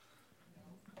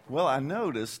Well, I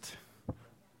noticed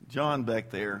John back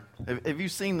there. Have you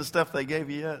seen the stuff they gave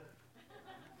you yet?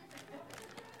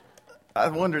 I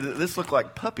wondered, this looked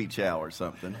like puppy chow or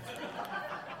something.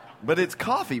 But it's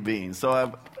coffee beans,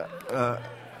 so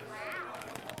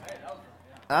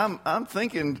I'm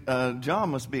thinking John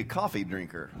must be a coffee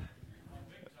drinker.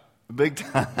 Big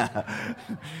time.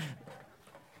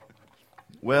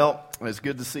 Well, it's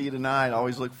good to see you tonight. I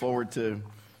always look forward to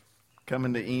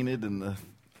coming to Enid, and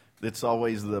it's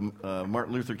always the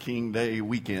Martin Luther King Day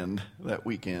weekend, that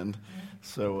weekend.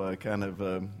 So kind of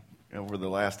over the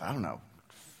last,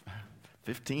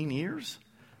 15 years,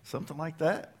 something like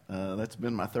that. That's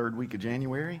been my third week of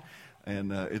January,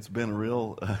 and it's been a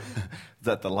real, is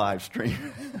that the live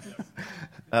stream?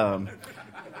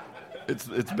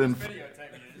 It's been...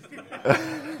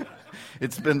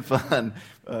 It's been fun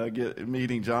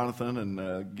meeting Jonathan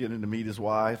and getting to meet his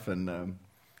wife, and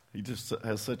he just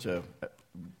has such a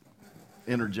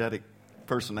energetic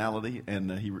personality,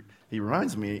 and he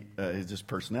reminds me, his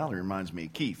personality reminds me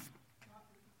of Keith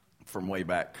from way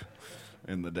back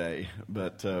in the day.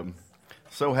 But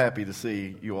so happy to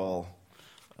see you all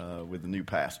with the new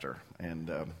pastor,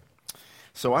 and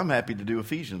so I'm happy to do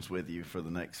Ephesians with you for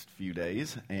the next few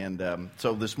days. And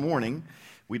so this morning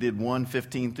we did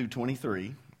 1:15 through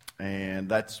 23, and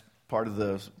that's part of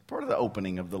the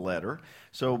opening of the letter.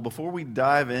 So before we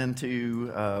dive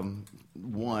into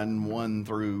 1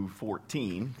 through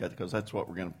 14, because that's what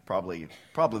we're going to probably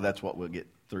that's what we'll get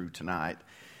through tonight.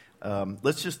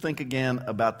 Let's just think again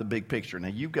about the big picture. Now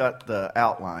you've got the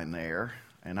outline there,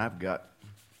 and I've got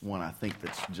one I think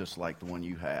that's just like the one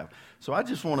you have. So I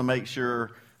just want to make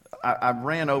sure. I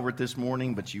ran over it this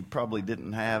morning, but you probably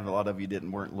didn't have. A lot of you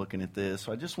weren't looking at this.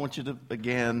 So I just want you to,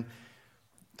 again,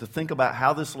 to think about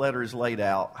how this letter is laid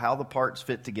out, how the parts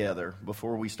fit together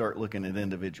before we start looking at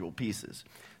individual pieces.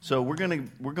 So we're going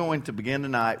to begin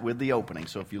tonight with the opening.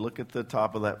 So if you look at the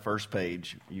top of that first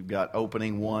page, you've got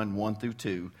opening 1 through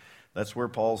 2. That's where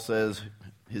Paul says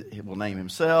he will name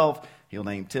himself. He'll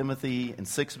name Timothy. In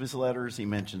 6 of his letters, he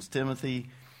mentions Timothy.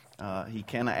 He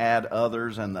can add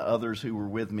others and the others who were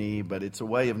with me, but it's a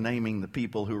way of naming the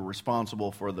people who are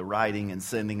responsible for the writing and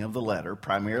sending of the letter,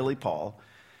 primarily Paul.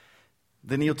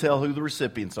 Then he'll tell who the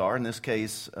recipients are. In this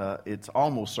case, it's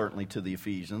almost certainly to the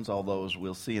Ephesians, although as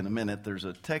we'll see in a minute, there's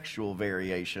a textual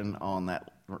variation on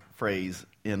that phrase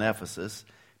in Ephesus,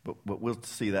 but we'll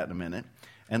see that in a minute.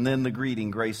 And then the greeting,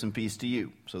 grace and peace to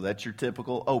you. So that's your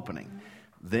typical opening.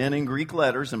 Then in Greek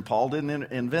letters, and Paul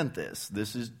didn't invent this.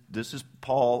 This is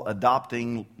Paul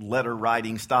adopting letter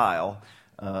writing style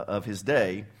of his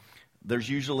day. There's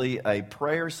usually a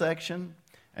prayer section,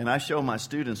 and I show my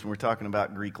students when we're talking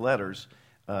about Greek letters,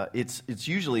 it's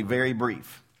usually very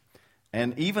brief.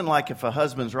 And even like if a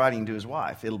husband's writing to his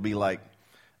wife, it'll be like,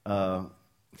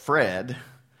 Fred,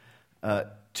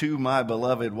 to my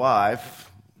beloved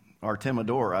wife,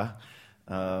 Artemidora,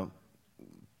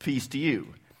 peace to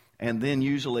you. And then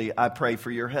usually I pray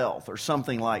for your health or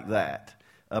something like that.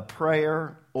 A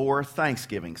prayer or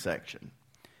thanksgiving section.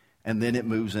 And then it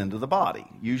moves into the body.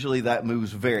 Usually that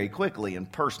moves very quickly in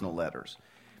personal letters.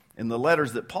 In the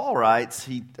letters that Paul writes,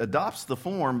 he adopts the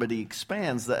form, but he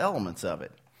expands the elements of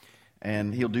it.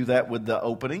 And he'll do that with the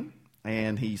opening,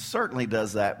 and he certainly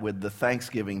does that with the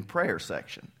thanksgiving prayer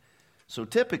section. So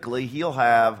typically he'll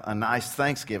have a nice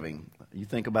thanksgiving. You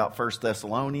think about 1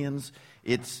 Thessalonians,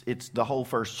 it's the whole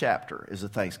first chapter is a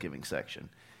thanksgiving section.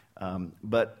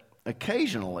 But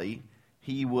occasionally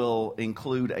he will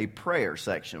include a prayer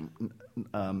section,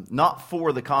 not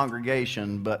for the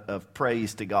congregation, but of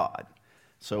praise to God.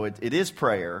 So it is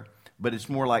prayer, but it's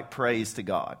more like praise to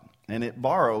God. And it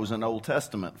borrows an Old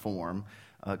Testament form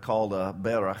called a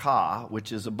berakah,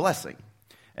 which is a blessing.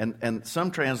 And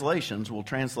some translations will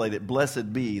translate it,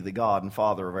 blessed be the God and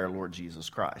Father of our Lord Jesus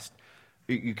Christ.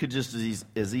 You could just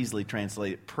as easily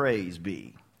translate it, praise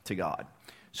be to God.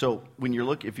 So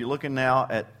if you're looking now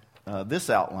at this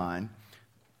outline,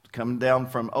 coming down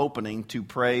from opening to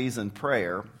praise and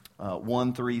prayer,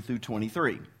 1:3 through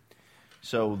 23.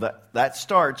 So that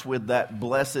starts with that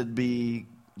blessed be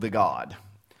the God.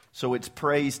 So it's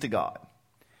praise to God.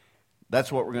 That's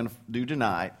what we're going to do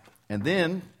tonight. And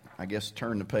then, I guess,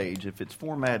 turn the page. If it's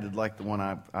formatted like the one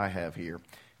I have here,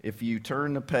 if you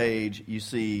turn the page, you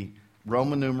see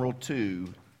Roman numeral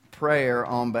 2, prayer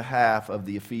on behalf of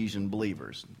the Ephesian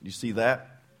believers. You see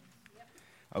that?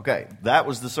 Okay, that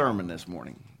was the sermon this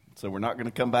morning. So we're not going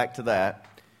to come back to that.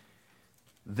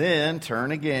 Then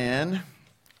turn again,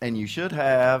 and you should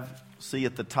see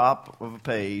at the top of a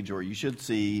page, or you should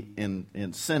see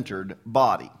in centered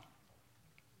body.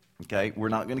 Okay, we're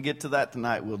not going to get to that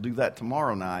tonight. We'll do that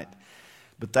tomorrow night.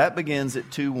 But that begins at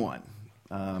 2:1.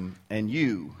 and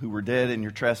you who were dead in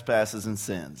your trespasses and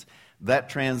sins. That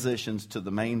transitions to the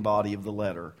main body of the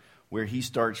letter, where he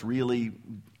starts really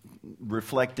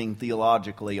reflecting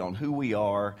theologically on who we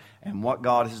are and what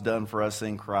God has done for us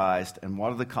in Christ and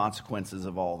what are the consequences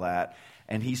of all that.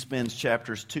 And he spends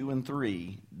chapters 2 and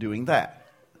 3 doing that,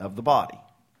 of the body.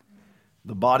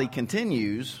 The body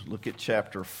continues. Look at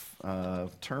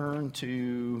turn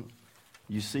to,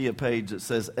 you see a page that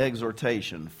says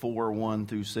exhortation, 4:1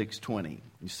 through 6:20.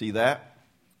 You see that?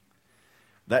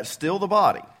 That's still the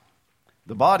body.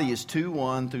 The body is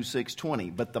 2:1 through 6:20,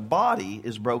 but the body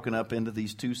is broken up into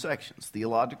these two sections,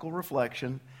 theological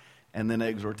reflection and then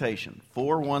exhortation.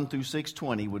 4:1 through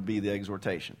 6:20 would be the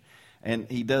exhortation. And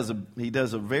he does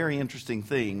a very interesting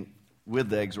thing with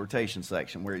the exhortation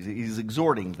section where he's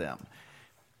exhorting them.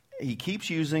 He keeps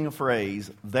using a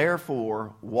phrase,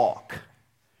 therefore walk,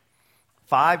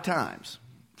 5 times,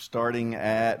 starting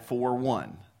at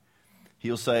 4:1.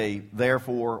 He'll say,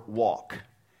 therefore walk.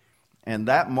 And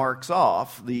that marks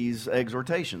off these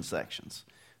exhortation sections.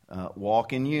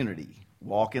 Walk in unity,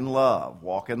 walk in love,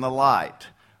 walk in the light,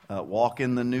 walk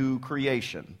in the new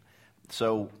creation.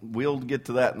 So we'll get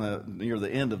to that near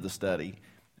the end of the study.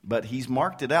 But he's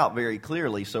marked it out very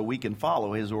clearly so we can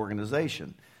follow his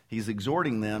organization. He's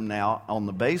exhorting them now on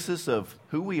the basis of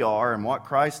who we are and what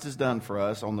Christ has done for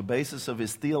us, on the basis of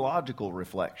his theological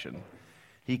reflection.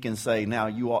 He can say, now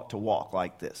you ought to walk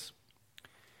like this.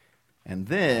 And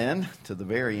then, to the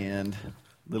very end,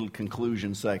 little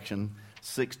conclusion section,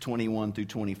 6:21 through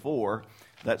 24,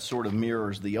 that sort of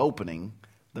mirrors the opening,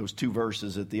 those 2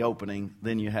 verses at the opening.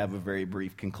 Then you have a very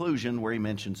brief conclusion where he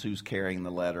mentions who's carrying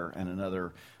the letter and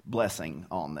another blessing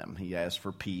on them. He asks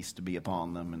for peace to be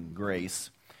upon them and grace.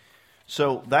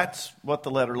 So that's what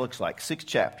the letter looks like, 6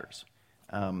 chapters.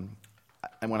 And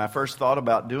when I first thought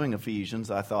about doing Ephesians,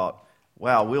 I thought,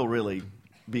 wow, we'll really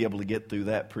be able to get through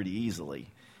that pretty easily.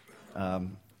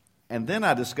 And then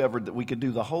I discovered that we could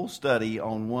do the whole study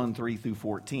on 1:3 through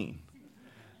 14.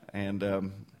 And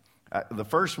the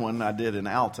first one I did in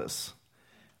Altus.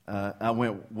 I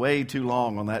went way too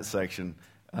long on that section.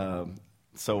 I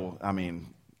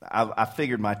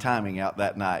figured my timing out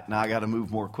that night. Now I got to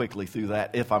move more quickly through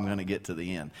that if I'm going to get to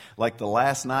the end. Like the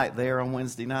last night there on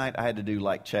Wednesday night, I had to do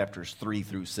like chapters 3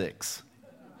 through 6.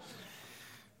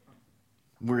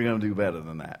 We're going to do better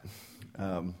than that.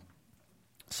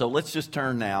 So let's just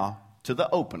turn now to the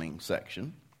opening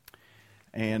section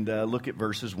and look at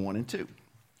verses 1 and 2.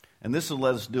 And this will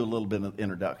let us do a little bit of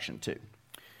introduction too.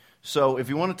 So if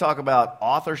you want to talk about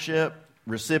authorship,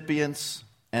 recipients,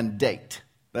 and date,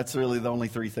 that's really the only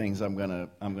 3 things I'm going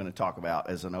to talk about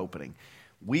as an opening.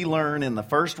 We learn in the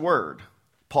first word,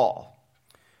 Paul.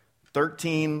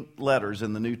 13 letters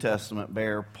in the New Testament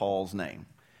bear Paul's name.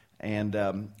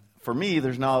 And for me,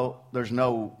 there's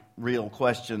no real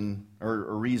question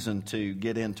or reason to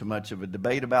get into much of a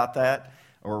debate about that,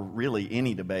 or really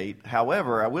any debate.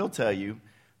 However, I will tell you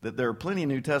that there are plenty of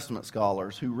New Testament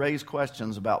scholars who raise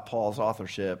questions about Paul's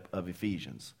authorship of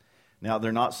Ephesians. Now,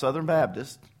 they're not Southern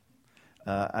Baptists.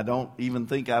 I don't even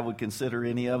think I would consider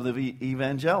any of the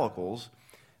evangelicals,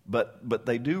 but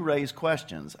they do raise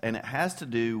questions, and it has to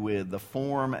do with the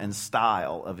form and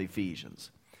style of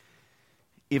Ephesians.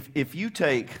 If you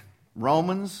take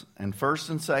Romans and 1st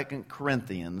and 2nd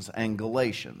Corinthians and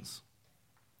Galatians,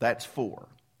 that's 4.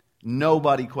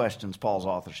 Nobody questions Paul's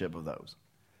authorship of those.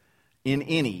 In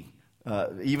any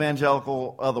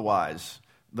evangelical, otherwise,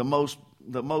 the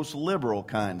most liberal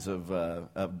kinds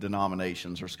of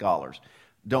denominations or scholars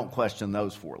don't question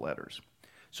those 4 letters.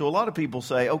 So a lot of people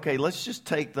say, okay, let's just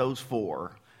take those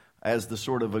 4 as the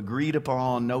sort of agreed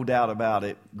upon, no doubt about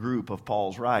it, group of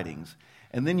Paul's writings.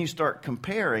 And then you start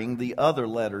comparing the other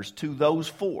letters to those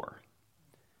 4.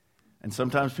 And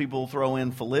sometimes people throw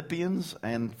in Philippians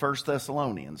and 1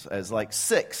 Thessalonians as like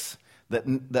 6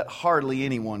 that hardly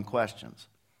anyone questions.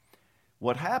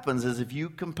 What happens is if you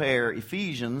compare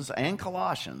Ephesians and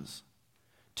Colossians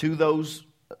to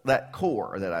that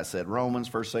core that I said, Romans,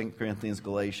 1st, 2nd Corinthians,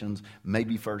 Galatians,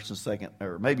 maybe 1st and 2nd,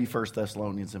 or maybe 1st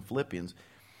Thessalonians and Philippians,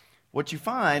 what you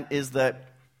find is that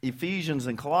Ephesians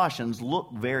and Colossians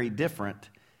look very different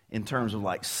in terms of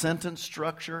like sentence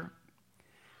structure.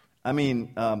 I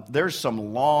mean, there's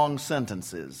some long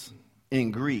sentences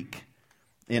in Greek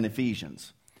in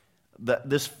Ephesians.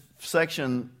 This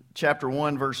section, chapter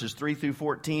 1, verses 3 through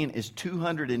 14, is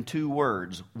 202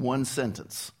 words, one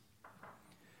sentence.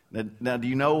 Now, do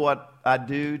you know what I'd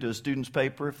do to a student's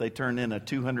paper if they turned in a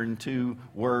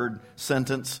 202-word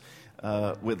sentence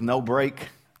with no break?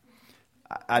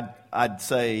 I'd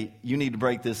say, you need to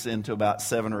break this into about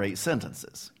 7 or 8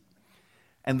 sentences.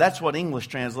 And that's what English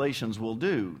translations will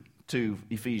do to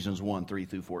Ephesians 1, 3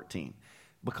 through 14.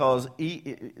 Because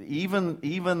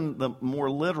even the more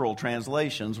literal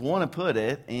translations want to put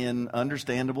it in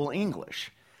understandable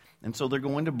English. And so they're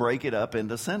going to break it up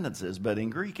into sentences. But in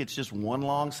Greek, it's just one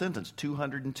long sentence,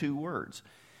 202 words.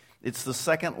 It's the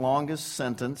second longest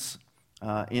sentence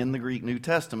in the Greek New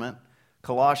Testament.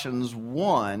 Colossians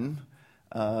 1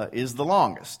 is the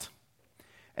longest.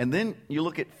 And then you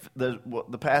look at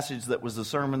the passage that was the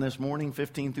sermon this morning,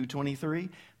 15 through 23.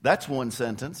 That's one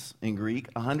sentence in Greek,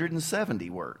 170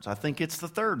 words. I think it's the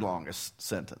third longest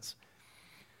sentence.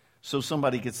 So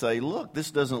somebody could say, look,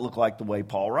 this doesn't look like the way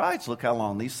Paul writes. Look how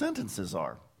long these sentences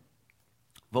are.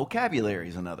 Vocabulary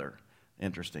is another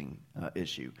interesting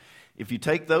issue. If you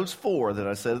take those four that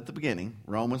I said at the beginning,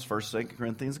 Romans, 1st, 2nd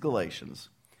Corinthians, Galatians,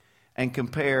 and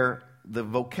compare the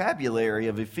vocabulary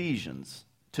of Ephesians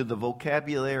to the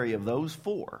vocabulary of those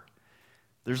four,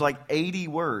 there's like 80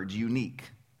 words unique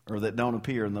or that don't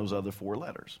appear in those other four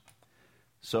letters.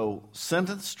 So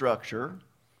sentence structure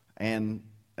and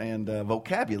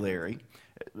vocabulary,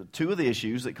 two of the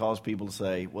issues that cause people to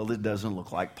say, well, it doesn't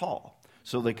look like Paul.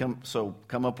 So they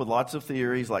come up with lots of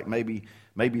theories, like maybe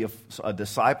a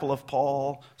disciple of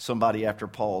Paul, somebody after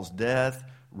Paul's death,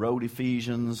 wrote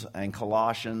Ephesians and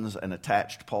Colossians and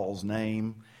attached Paul's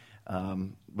name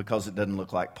because it doesn't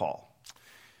look like Paul.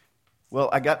 Well,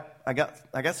 I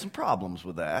got some problems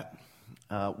with that.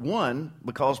 One,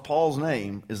 because Paul's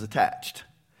name is attached.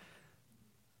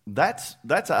 That's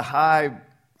a high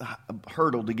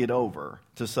hurdle to get over,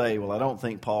 to say, well, I don't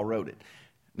think Paul wrote it.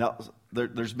 Now,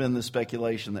 there's been this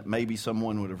speculation that maybe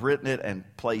someone would have written it and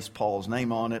placed Paul's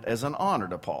name on it as an honor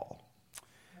to Paul.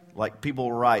 Like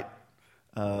people write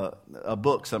a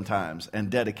book sometimes and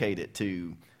dedicate it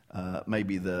to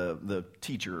maybe the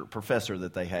teacher or professor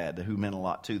that they had who meant a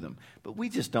lot to them. But we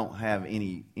just don't have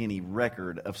any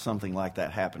record of something like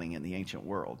that happening in the ancient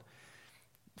world.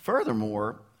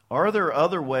 Furthermore, are there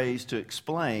other ways to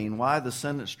explain why the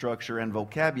sentence structure and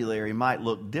vocabulary might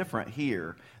look different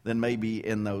here than maybe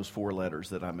in those four letters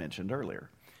that I mentioned earlier?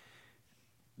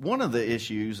 One of the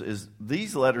issues is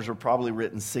these letters are probably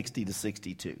written 60 to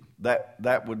 62.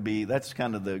 That's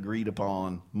kind of the agreed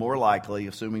upon, more likely,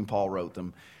 assuming Paul wrote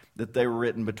them, that they were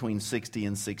written between 60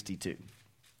 and 62.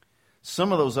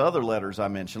 Some of those other letters I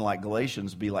mentioned, like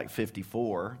Galatians, be like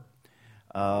 54,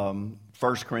 1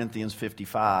 Corinthians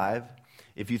 55.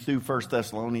 If you threw 1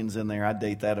 Thessalonians in there, I'd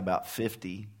date that about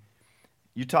 50.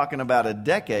 You're talking about a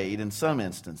decade in some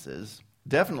instances,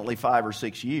 definitely 5 or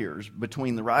 6 years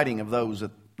between the writing of those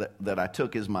that I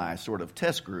took as my sort of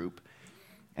test group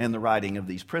and the writing of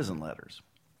these prison letters.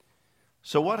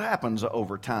 So what happens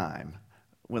over time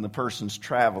when the person's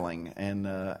traveling and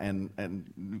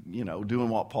doing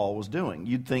what Paul was doing?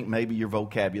 You'd think maybe your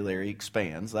vocabulary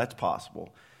expands. That's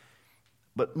possible.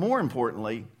 But more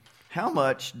importantly, how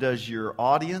much does your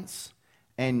audience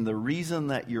and the reason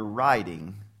that you're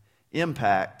writing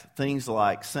impact things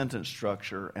like sentence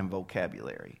structure and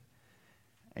vocabulary?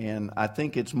 And I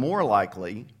think it's more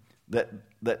likely that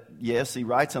yes, he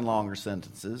writes in longer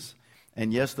sentences,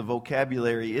 and yes, the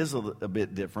vocabulary is a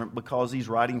bit different because he's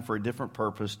writing for a different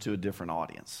purpose to a different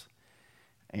audience.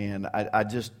 And I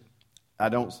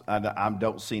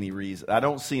don't see any reason. I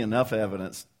don't see enough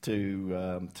evidence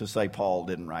to say Paul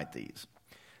didn't write these.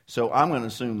 So I'm going to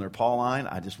assume they're Pauline.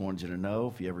 I just wanted you to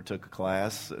know if you ever took a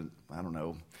class, I don't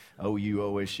know, OU,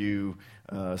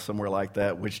 OSU, somewhere like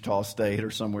that, Wichita State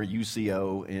or somewhere,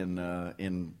 UCO,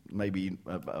 in maybe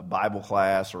a Bible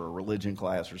class or a religion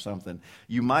class or something,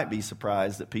 you might be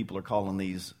surprised that people are calling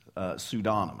these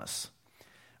pseudonymous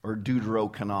or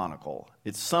deuterocanonical.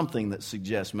 It's something that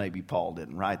suggests maybe Paul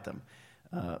didn't write them,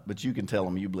 but you can tell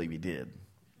them you believe he did.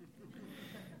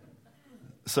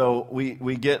 So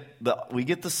we get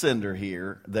the sender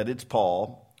here, that it's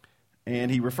Paul,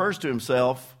 and he refers to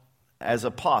himself as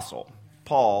apostle,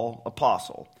 Paul,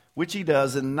 apostle, which he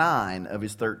does in 9 of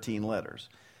his 13 letters.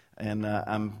 And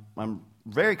I'm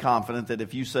very confident that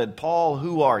if you said, Paul,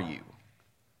 who are you?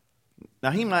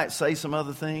 Now, he might say some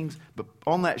other things, but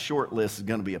on that short list is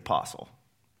going to be apostle.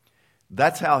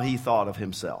 That's how he thought of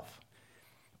himself.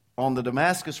 On the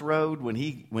Damascus Road, when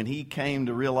he came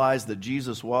to realize that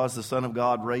Jesus was the Son of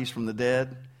God raised from the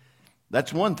dead,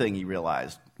 that's one thing he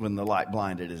realized when the light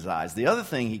blinded his eyes. The other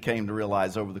thing he came to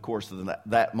realize over the course of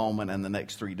that moment and the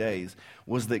next 3 days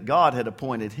was that God had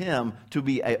appointed him to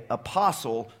be an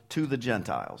apostle to the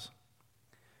Gentiles.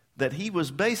 That he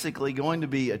was basically going to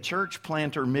be a church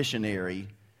planter missionary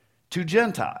to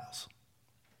Gentiles.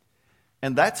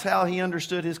 And that's how he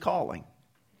understood his calling.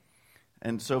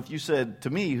 And so if you said to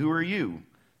me, who are you?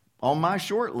 On my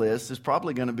short list is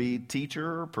probably going to be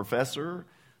teacher, professor,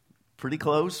 pretty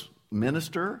close,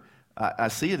 minister, I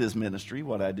see it as ministry,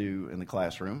 what I do in the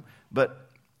classroom, but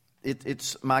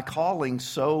it's my calling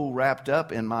so wrapped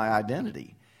up in my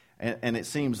identity. And it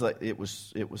seems like it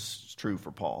was true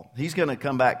for Paul. He's going to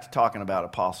come back to talking about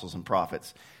apostles and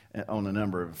prophets on a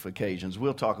number of occasions.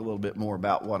 We'll talk a little bit more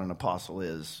about what an apostle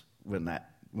is when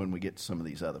we get to some of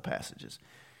these other passages.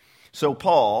 So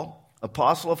Paul,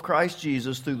 apostle of Christ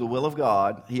Jesus through the will of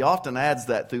God, he often adds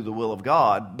that through the will of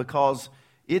God because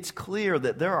it's clear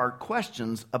that there are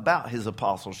questions about his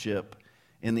apostleship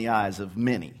in the eyes of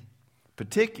many,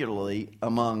 particularly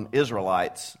among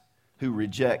Israelites who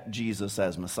reject Jesus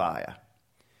as Messiah.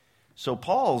 So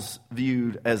Paul's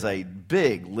viewed as a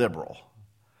big liberal,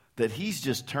 that he's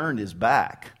just turned his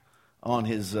back on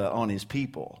his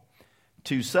people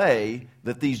to say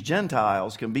that these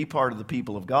Gentiles can be part of the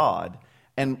people of God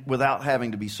and without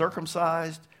having to be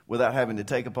circumcised, without having to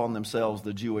take upon themselves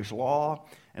the Jewish law.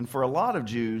 And for a lot of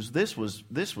Jews, this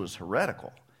was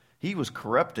heretical. He was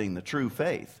corrupting the true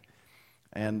faith.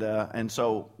 And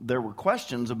so there were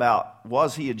questions about,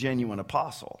 was he a genuine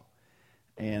apostle?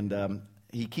 And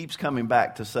he keeps coming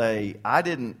back to say, I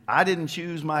didn't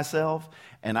choose myself,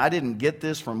 and I didn't get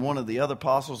this from one of the other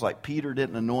apostles, like Peter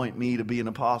didn't anoint me to be an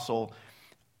apostle.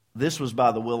 This was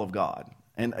by the will of God.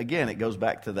 And again, it goes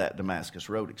back to that Damascus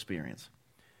Road experience.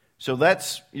 So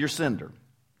that's your sender.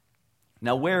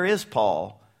 Now, where is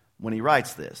Paul when he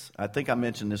writes this? I think I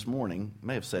mentioned this morning,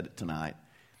 may have said it tonight.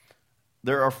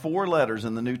 There are 4 letters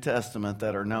in the New Testament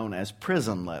that are known as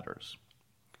prison letters.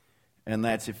 And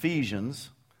that's Ephesians,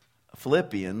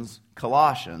 Philippians,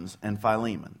 Colossians, and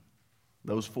Philemon.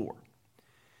 Those 4.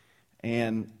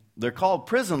 And they're called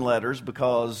prison letters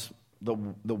because the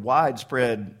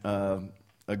widespread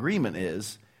agreement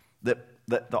is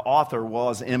that the author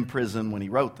was in prison when he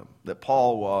wrote them, that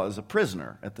Paul was a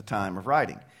prisoner at the time of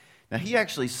writing. Now, he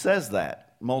actually says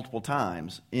that multiple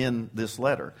times in this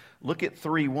letter. Look at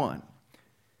 3:1.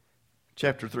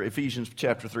 Chapter 3, Ephesians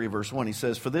chapter 3, verse 1, he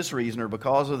says, "For this reason, or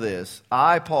because of this,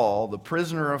 I, Paul, the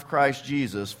prisoner of Christ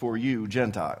Jesus, for you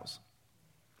Gentiles."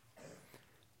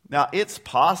 Now, it's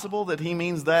possible that he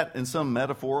means that in some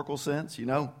metaphorical sense, you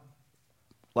know.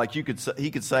 Like he could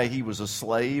say he was a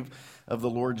slave of the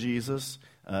Lord Jesus.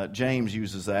 James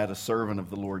uses that, a servant of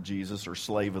the Lord Jesus or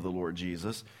slave of the Lord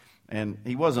Jesus. And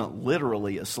he wasn't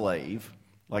literally a slave,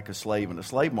 like a slave in a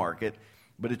slave market,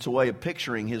 but it's a way of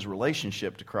picturing his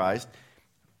relationship to Christ.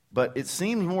 But it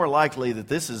seems more likely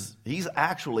that he's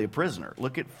actually a prisoner.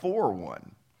 Look at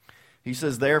 4:1. He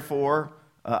says, "Therefore,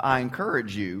 I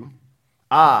encourage you,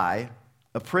 I,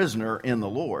 a prisoner in the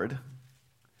Lord."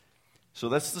 So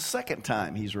that's the second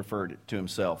time he's referred to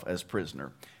himself as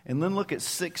prisoner. And then look at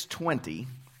 6:20,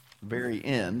 very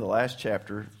end, the last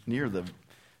chapter,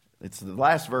 it's the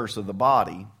last verse of the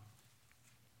body.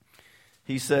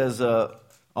 He says,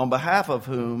 "On behalf of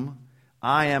whom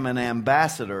I am an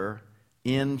ambassador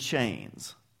in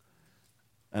chains."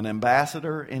 An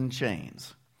ambassador in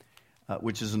chains,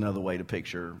 which is another way to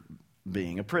picture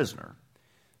being a prisoner.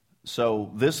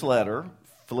 So this letter,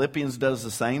 Philippians does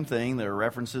the same thing. There are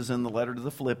references in the letter to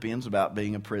the Philippians about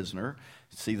being a prisoner.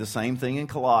 You see the same thing in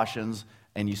Colossians,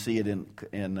 and you see it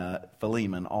in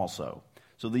Philemon also.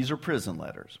 So these are prison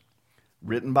letters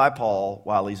written by Paul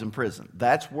while he's in prison.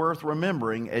 That's worth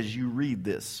remembering as you read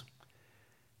this.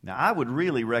 Now, I would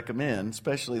really recommend,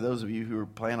 especially those of you who are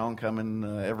planning on coming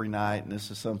every night, and this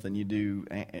is something you do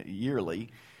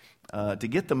yearly, to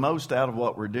get the most out of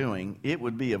what we're doing, it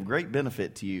would be of great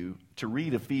benefit to you to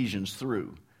read Ephesians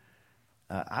through.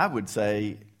 I would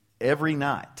say every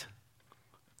night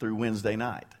through Wednesday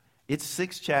night. It's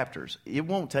 6 chapters. It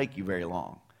won't take you very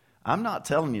long. I'm not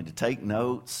telling you to take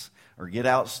notes or get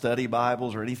out study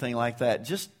Bibles or anything like that.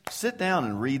 Just sit down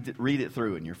and read it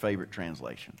through in your favorite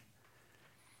translation.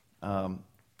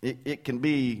 It can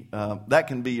be that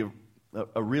can be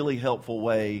a really helpful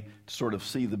way to sort of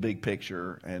see the big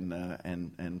picture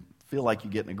and feel like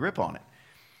you're getting a grip on it.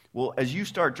 Well, as you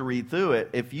start to read through it,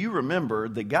 if you remember,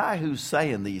 the guy who's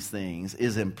saying these things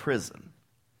is in prison.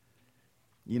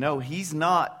 You know, he's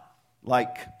not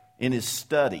like in his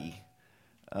study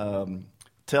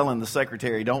telling the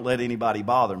secretary, "Don't let anybody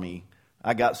bother me.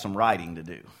 I got some writing to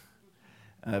do."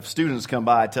 If students come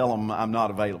by, tell them I'm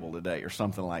not available today or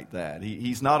something like that.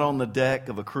 He's not on the deck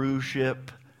of a cruise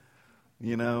ship,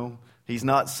 you know. He's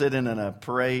not sitting in a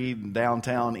parade in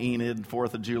downtown Enid,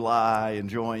 4th of July,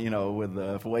 enjoying, you know, with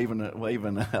waving,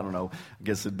 I don't know, I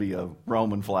guess it'd be a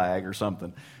Roman flag or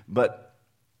something. But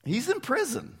he's in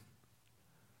prison.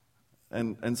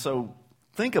 And so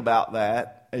think about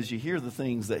that as you hear the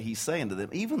things that he's saying to them.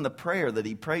 Even the prayer that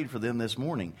he prayed for them this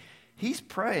morning. He's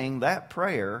praying that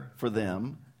prayer for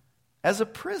them as a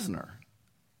prisoner.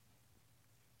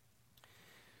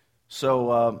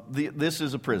 So this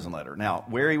is a prison letter. Now,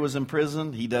 where he was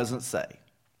imprisoned, he doesn't say.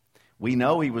 We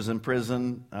know he was in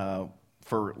prison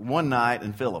for one night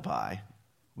in Philippi.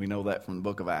 We know that from the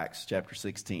book of Acts, chapter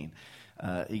 16.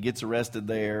 He gets arrested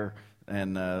there,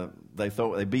 and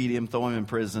they beat him, throw him in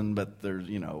prison, but there's,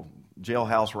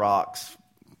 jailhouse rocks,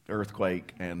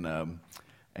 earthquake,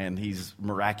 and he's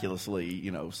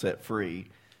miraculously, set free.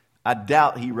 I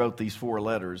doubt he wrote these 4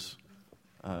 letters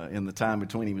in the time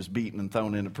between he was beaten and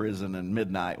thrown into prison and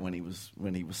midnight when he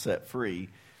was set free.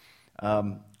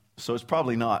 So it's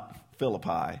probably not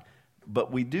Philippi,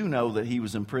 but we do know that he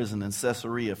was in prison in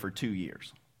Caesarea for 2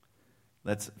 years.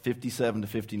 That's 57 to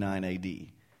 59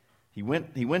 A.D. He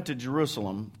went to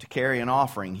Jerusalem to carry an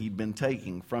offering he'd been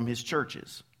taking from his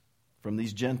churches, from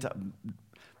these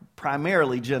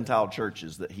primarily Gentile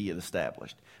churches that he had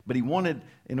established. But he wanted,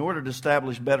 in order to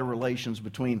establish better relations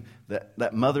between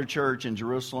that mother church in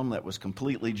Jerusalem that was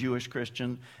completely Jewish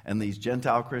Christian and these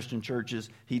Gentile Christian churches,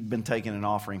 he'd been taking an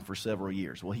offering for several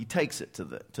years. Well, he takes it to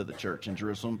the church in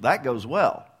Jerusalem. That goes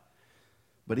well.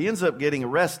 But he ends up getting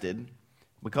arrested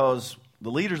because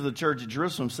the leaders of the church at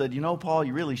Jerusalem said, Paul,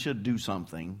 you really should do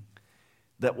something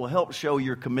that will help show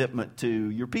your commitment to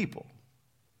your people,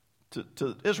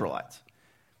 to Israelites,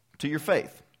 to your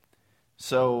faith.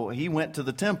 So he went to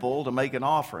the temple to make an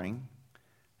offering,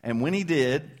 and when he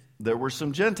did, there were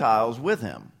some Gentiles with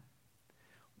him.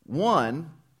 One,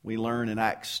 we learn in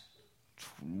Acts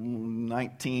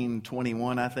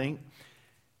 19:21, I think,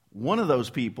 one of those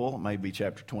people, maybe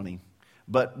chapter 20,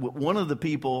 but one of the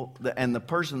people, and the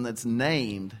person that's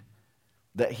named,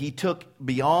 that he took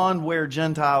beyond where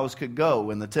Gentiles could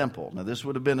go in the temple. Now, this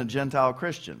would have been a Gentile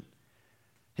Christian.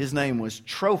 His name was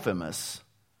Trophimus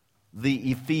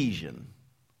the Ephesian.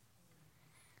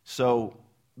 So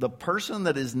the person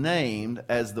that is named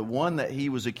as the one that he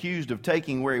was accused of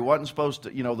taking where he wasn't supposed to,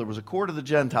 there was a court of the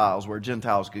Gentiles where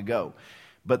Gentiles could go.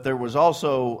 But there was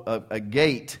also a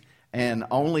gate, and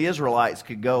only Israelites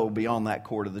could go beyond that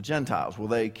court of the Gentiles. Well,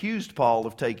 they accused Paul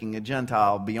of taking a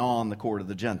Gentile beyond the court of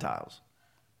the Gentiles.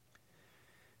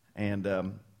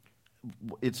 And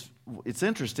it's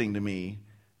interesting to me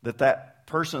that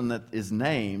person that is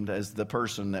named as the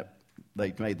person that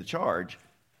they made the charge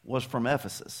was from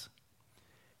Ephesus.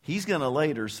 He's going to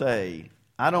later say,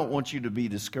 I don't want you to be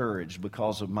discouraged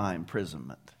because of my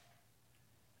imprisonment.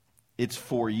 It's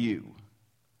for you.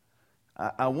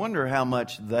 I wonder how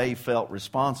much they felt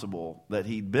responsible that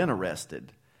he'd been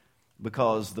arrested,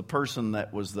 because the person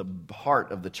that was the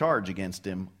heart of the charge against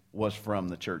him was from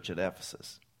the church at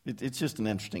Ephesus. It's just an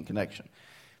interesting connection.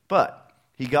 But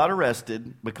he got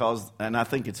arrested because, and I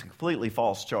think it's a completely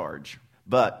false charge,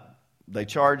 but they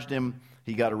charged him,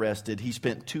 he got arrested. He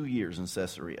spent 2 years in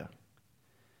Caesarea.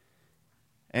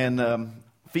 And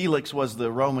Felix was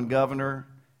the Roman governor,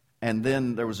 and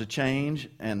then there was a change,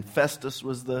 and Festus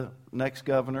was the next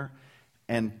governor.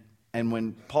 And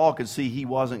when Paul could see he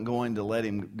wasn't going to let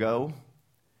him go,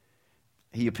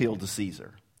 he appealed to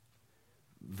Caesar.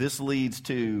 This leads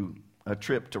to a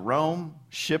trip to Rome,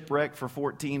 shipwreck for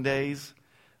 14 days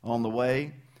on the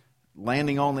way,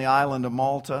 landing on the island of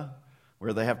Malta,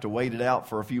 where they have to wait it out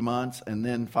for a few months, and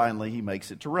then finally he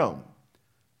makes it to Rome.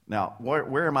 Now,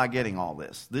 where am I getting all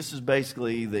this? This is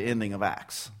basically the ending of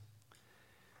Acts.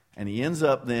 And he ends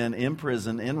up then in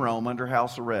prison in Rome under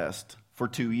house arrest for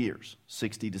 2 years,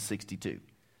 60 to 62.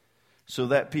 So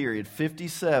that period,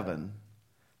 57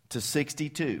 to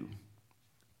 62,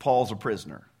 Paul's a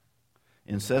prisoner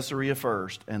in Caesarea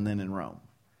first and then in Rome.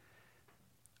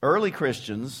 Early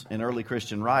Christians, in early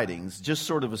Christian writings, just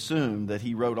sort of assumed that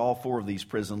he wrote all 4 of these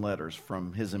prison letters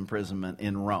from his imprisonment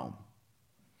in Rome.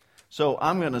 So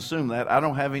I'm going to assume that. I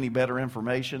don't have any better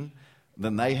information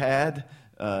than they had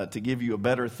to give you a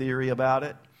better theory about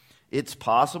it. It's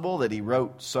possible that he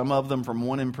wrote some of them from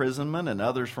one imprisonment and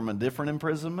others from a different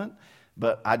imprisonment,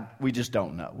 but we just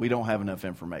don't know. We don't have enough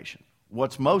information.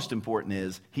 What's most important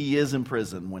is he is in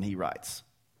prison when he writes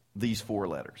these 4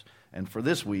 letters. And for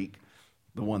this week,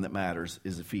 the one that matters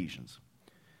is Ephesians.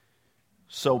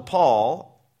 So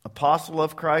Paul, apostle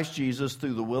of Christ Jesus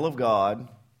through the will of God.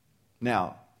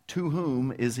 Now, to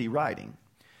whom is he writing?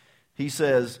 He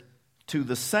says, to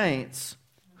the saints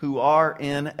who are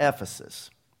in Ephesus.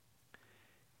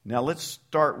 Now let's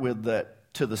start with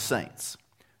that, to the saints.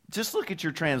 Just look at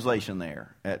your translation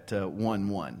there at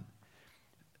 1:1.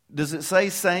 Does it say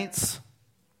saints?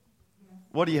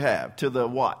 What do you have? To the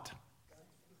what?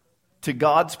 To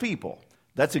God's people.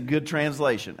 That's a good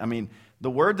translation. I mean,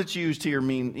 the word that's used here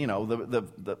mean,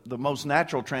 the most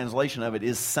natural translation of it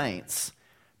is saints.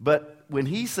 But when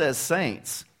he says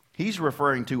saints, he's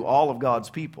referring to all of God's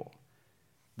people.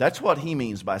 That's what he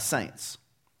means by saints.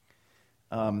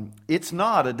 it's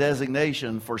not a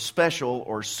designation for special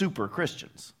or super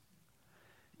Christians.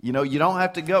 You know, you don't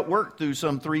have to work through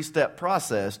some 3-step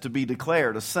process to be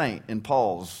declared a saint in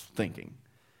Paul's thinking.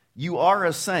 You are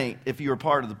a saint if you're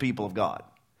part of the people of God.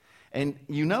 And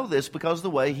you know this because of the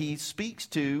way he speaks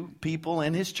to people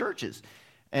in his churches.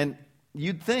 And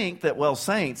you'd think that, well,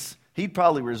 saints, he'd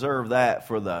probably reserve that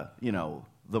for the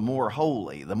more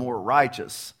holy, the more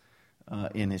righteous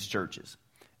in his churches.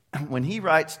 When he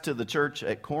writes to the church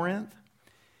at Corinth,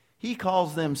 he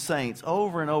calls them saints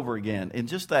over and over again in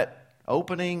just that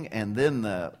opening and then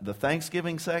the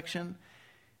Thanksgiving section.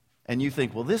 And you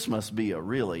think, well, this must be a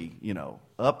really,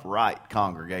 upright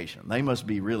congregation. They must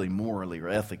be really morally or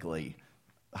ethically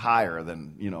higher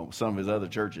than, some of his other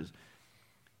churches.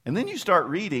 And then you start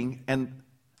reading, and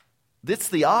it's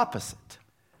the opposite.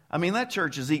 I mean, that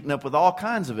church is eaten up with all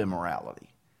kinds of immorality.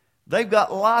 They've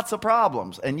got lots of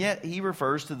problems, and yet he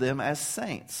refers to them as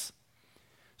saints.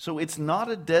 So it's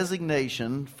not a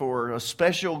designation for a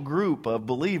special group of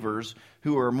believers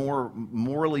who are more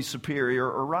morally superior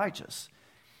or righteous.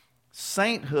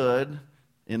 Sainthood,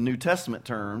 in New Testament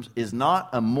terms, is not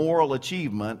a moral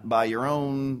achievement by your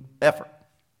own effort.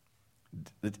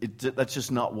 That's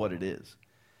just not what it is.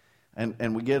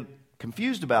 And we get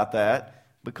confused about that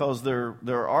because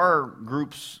there are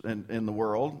groups in the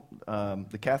world,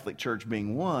 the Catholic Church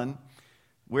being one,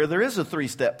 where there is a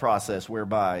 3-step process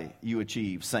whereby you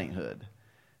achieve sainthood.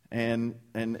 And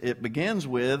it begins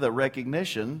with a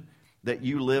recognition that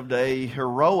you lived a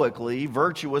heroically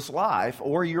virtuous life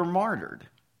or you're martyred.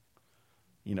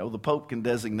 The Pope can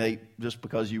designate just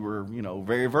because you were,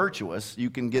 very virtuous, you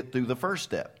can get through the first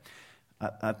step.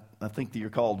 I think that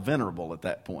you're called venerable at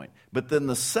that point. But then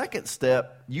the second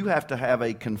step, you have to have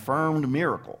a confirmed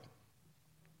miracle.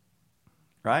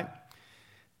 Right?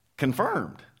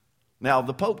 Confirmed. Now,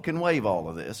 the Pope can waive all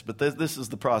of this, but this is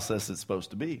the process it's supposed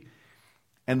to be.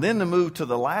 And then to move to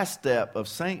the last step of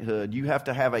sainthood, you have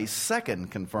to have a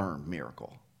second confirmed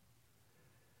miracle.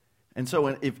 And so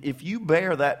if you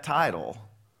bear that title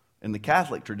in the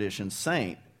Catholic tradition,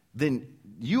 saint, then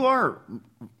you are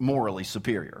morally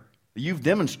superior. You've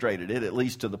demonstrated it, at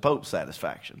least to the Pope's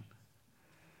satisfaction.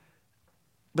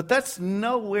 But that's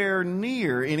nowhere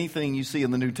near anything you see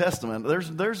in the New Testament.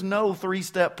 There's no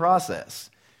 3-step process.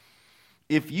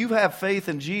 If you have faith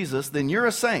in Jesus, then you're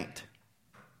a saint.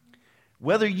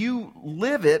 Whether you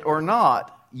live it or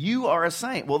not, you are a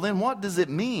saint. Well, then what does it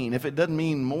mean if it doesn't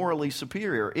mean morally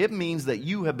superior? It means that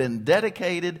you have been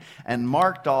dedicated and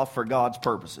marked off for God's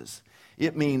purposes.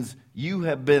 It means you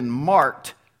have been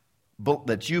marked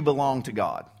that you belong to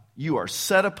God. You are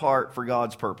set apart for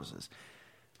God's purposes.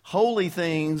 Holy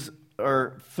things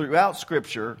are throughout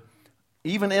Scripture,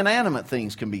 even inanimate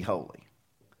things can be holy.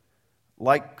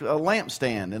 Like a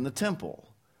lampstand in the temple,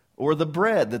 or the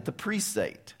bread that the priests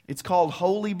ate. It's called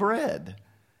holy bread.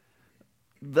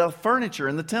 The furniture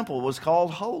in the temple was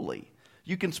called holy.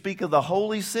 You can speak of the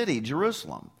holy city,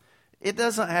 Jerusalem. It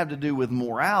doesn't have to do with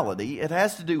morality. It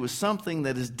has to do with something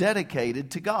that is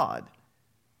dedicated to God.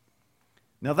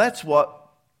 Now that's what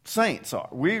saints are.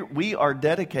 We are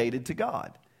dedicated to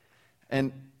God.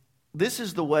 And this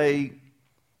is the way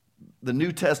the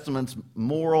New Testament's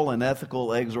moral and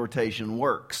ethical exhortation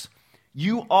works.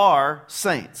 You are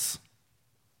saints.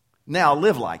 Now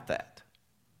live like that.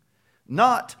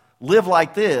 Not live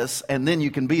like this and then you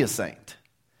can be a saint.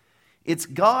 It's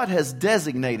God has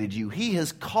designated you. He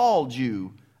has called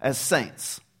you as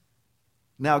saints.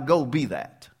 Now go be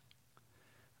that.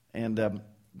 And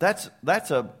that's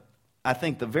I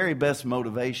think the very best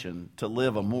motivation to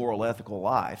live a moral, ethical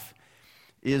life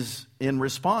is in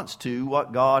response to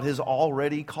what God has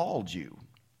already called you.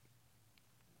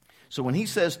 So when he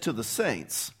says to the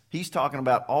saints, he's talking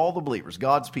about all the believers,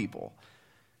 God's people,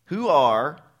 who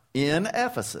are in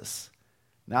Ephesus.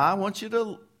 Now I want you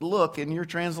to look in your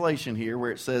translation here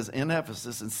where it says in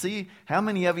Ephesus and see how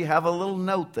many of you have a little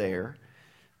note there,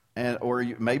 or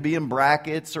maybe in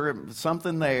brackets or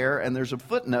something there, and there's a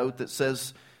footnote that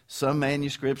says some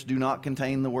manuscripts do not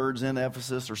contain the words in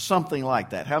Ephesus or something like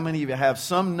that. How many of you have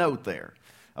some note there?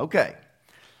 Okay.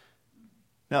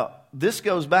 Now, this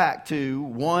goes back to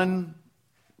one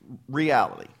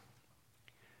reality.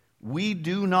 We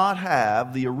do not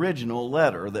have the original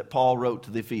letter that Paul wrote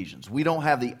to the Ephesians. We don't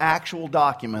have the actual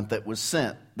document that was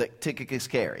sent that Tychicus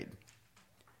carried.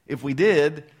 If we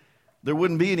did, there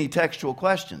wouldn't be any textual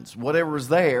questions. Whatever was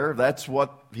there, that's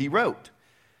what he wrote.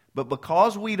 But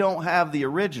because we don't have the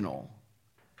original,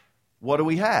 what do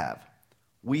we have?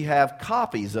 We have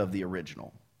copies of the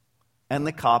original. And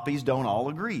the copies don't all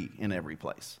agree in every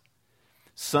place.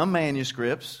 Some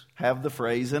manuscripts have the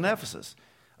phrase in Ephesus.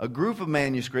 a group of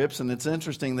manuscripts, and it's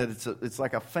interesting that it's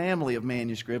like a family of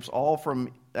manuscripts, all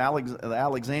from the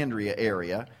Alexandria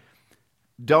area,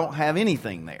 don't have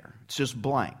anything there. It's just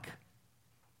blank.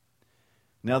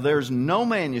 Now, there's no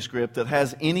manuscript that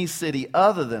has any city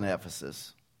other than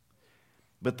Ephesus,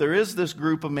 but there is this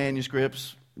group of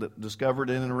manuscripts that discovered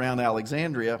in and around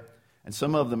Alexandria, and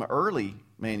some of them early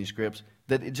manuscripts,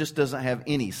 that it just doesn't have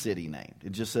any city named.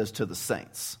 It just says to the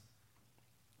saints.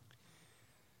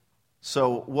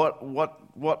 So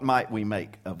what might we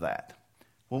make of that?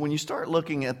 Well, when you start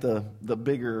looking at the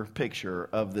bigger picture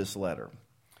of this letter,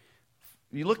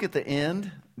 you look at the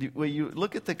end, you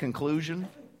look at the conclusion,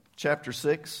 chapter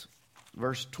 6,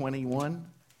 verse 21.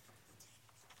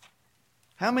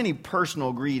 How many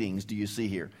personal greetings do you see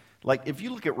here? Like if you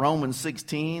look at Romans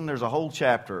 16, there's a whole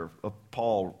chapter of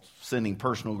Paul sending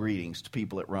personal greetings to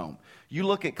people at Rome. You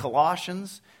look at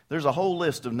Colossians, there's a whole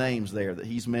list of names there that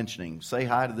he's mentioning. Say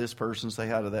hi to this person, say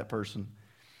hi to that person.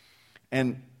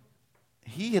 And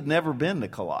he had never been to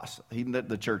Colossae,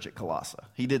 the church at Colossae.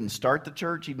 He didn't start the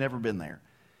church, he'd never been there.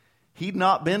 He'd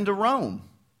not been to Rome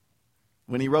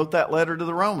when he wrote that letter to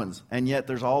the Romans, and yet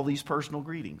there's all these personal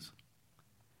greetings.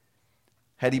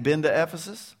 Had he been to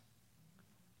Ephesus?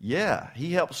 Yeah,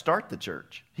 he helped start the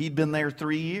church. He'd been there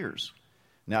 3 years.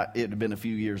 Now, it had been a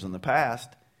few years in the past,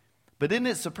 but isn't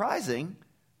it surprising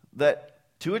that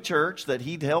to a church that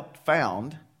he'd helped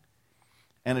found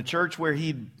and a church where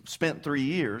he'd spent 3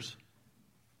 years,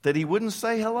 that he wouldn't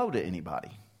say hello to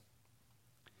anybody?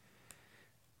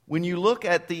 When you look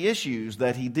at the issues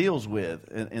that he deals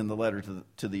with in the letter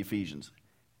to the Ephesians,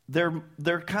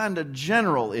 they're kind of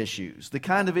general issues, the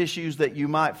kind of issues that you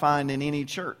might find in any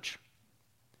church.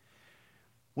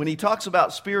 When he talks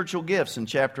about spiritual gifts in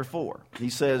chapter 4, he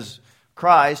says,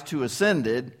 Christ, who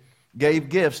ascended, gave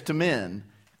gifts to men.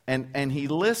 And he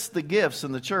lists the gifts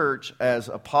in the church as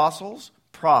apostles,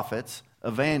 prophets,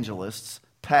 evangelists,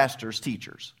 pastors,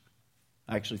 teachers.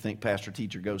 I actually think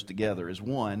pastor-teacher goes together as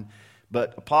one.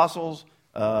 But apostles,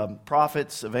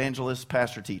 prophets, evangelists,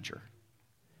 pastor-teacher.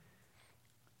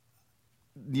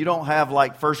 You don't have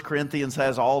like 1 Corinthians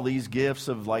has all these gifts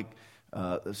of like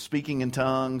speaking in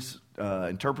tongues,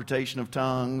 interpretation of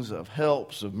tongues, of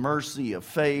helps, of mercy, of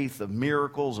faith, of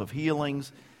miracles, of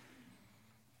healings.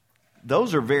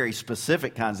 Those are very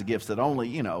specific kinds of gifts that only,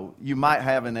 you might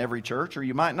have in every church, or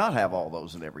you might not have all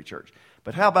those in every church.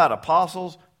 But how about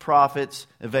apostles, prophets,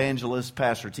 evangelists,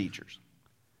 pastor, teachers?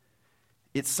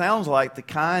 It sounds like the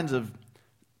kinds of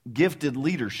gifted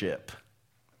leadership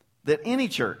that any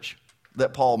church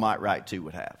that Paul might write to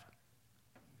would have.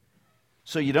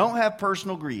 So you don't have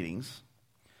personal greetings.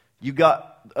 You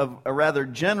got a rather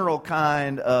general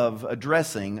kind of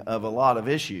addressing of a lot of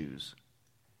issues.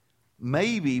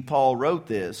 Maybe Paul wrote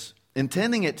this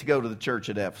intending it to go to the church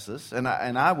at Ephesus, and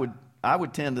I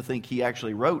would tend to think he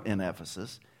actually wrote in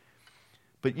Ephesus.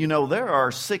 But there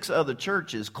are 6 other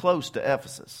churches close to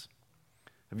Ephesus.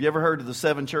 Have you ever heard of the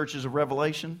 7 churches of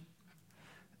Revelation?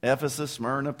 Ephesus,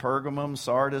 Smyrna, Pergamum,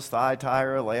 Sardis,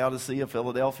 Thyatira, Laodicea,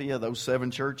 Philadelphia, those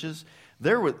 7 churches.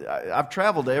 I've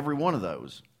traveled to every one of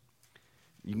those.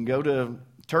 You can go to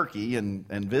Turkey and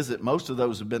visit. Most of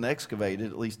those have been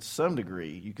excavated, at least to some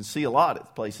degree. You can see a lot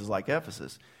at places like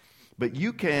Ephesus. But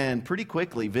you can pretty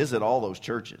quickly visit all those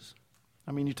churches.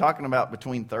 I mean, you're talking about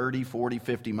between 30, 40,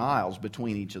 50 miles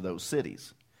between each of those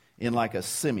cities in like a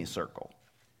semicircle.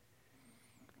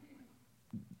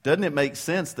 Doesn't it make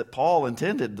sense that Paul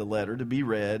intended the letter to be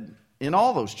read in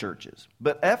all those churches?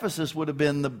 But Ephesus would have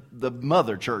been the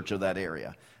mother church of that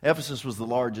area. Ephesus was the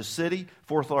largest city,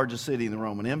 4th largest city in the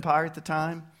Roman Empire at the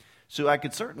time. So I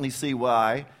could certainly see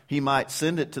why he might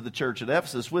send it to the church at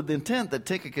Ephesus with the intent that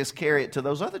Tychicus carry it to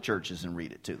those other churches and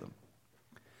read it to them.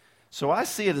 So I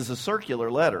see it as a circular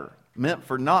letter meant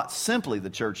for not simply the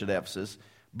church at Ephesus,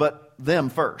 but them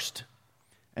first.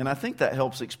 And I think that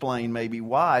helps explain maybe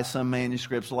why some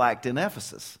manuscripts lacked in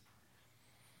Ephesus,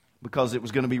 because it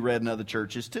was going to be read in other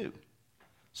churches too.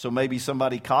 So maybe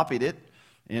somebody copied it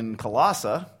in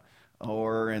Colossae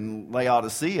or in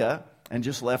Laodicea and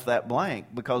just left that blank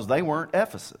because they weren't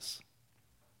Ephesus.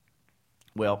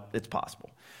 Well, it's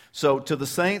possible. So to the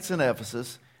saints in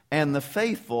Ephesus and the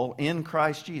faithful in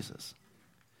Christ Jesus.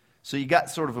 So you got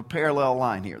sort of a parallel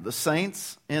line here. The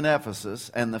saints in Ephesus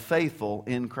and the faithful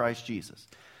in Christ Jesus.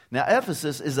 Now,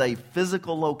 Ephesus is a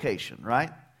physical location, right?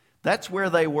 That's where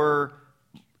they were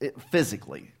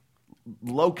physically,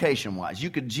 location-wise. You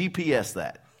could GPS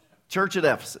that. Church at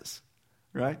Ephesus,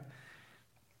 right?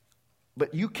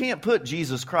 But you can't put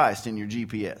Jesus Christ in your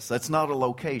GPS. That's not a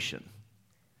location.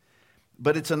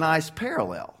 But it's a nice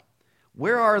parallel.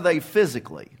 Where are they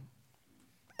physically?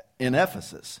 In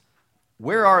Ephesus.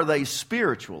 Where are they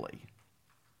spiritually?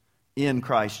 In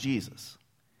Christ Jesus.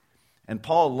 And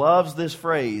Paul loves this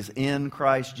phrase, in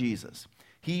Christ Jesus.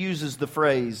 He uses the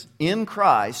phrase, in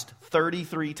Christ,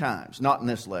 33 times. Not in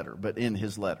this letter, but in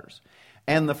his letters.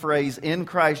 And the phrase, in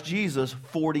Christ Jesus,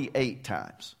 48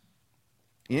 times.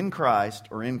 In Christ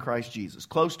or in Christ Jesus.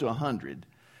 Close to 100.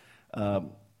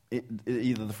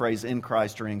 Either the phrase, in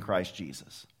Christ or in Christ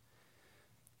Jesus.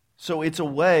 So it's a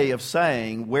way of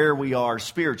saying where we are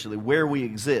spiritually, where we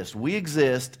exist. We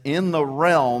exist in the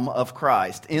realm of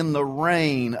Christ, in the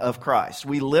reign of Christ.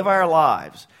 We live our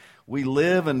lives. We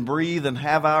live and breathe and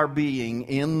have our being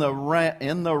in the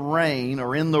reign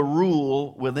or in the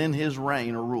rule within his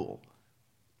reign or rule.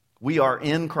 We are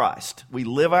in Christ. We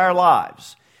live our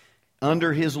lives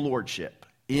under his lordship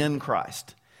in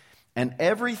Christ. And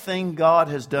everything God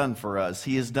has done for us,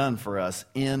 he has done for us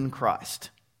in Christ.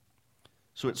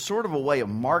 So it's sort of a way of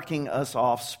marking us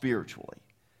off spiritually,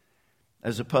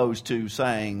 as opposed to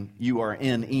saying you are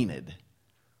in Enid.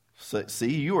 So,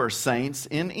 see, you are saints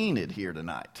in Enid here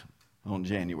tonight on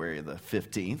January the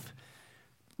 15th.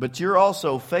 But you're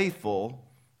also faithful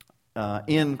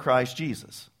in Christ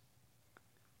Jesus.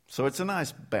 So it's a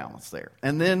nice balance there.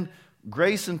 And then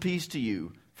grace and peace to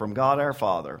you from God our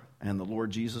Father and the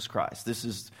Lord Jesus Christ. This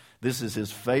is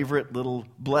his favorite little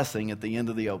blessing at the end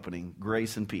of the opening,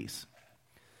 grace and peace.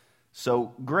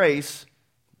 So grace,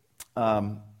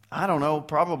 I don't know,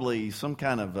 probably some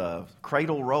kind of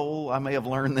cradle roll. I may have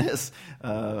learned this.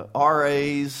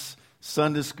 RAs,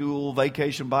 Sunday school,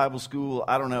 vacation Bible school,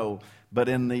 I don't know. But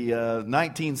in the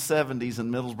 1970s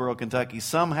in Middlesboro, Kentucky,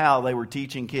 somehow they were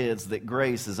teaching kids that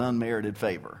grace is unmerited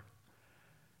favor.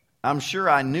 I'm sure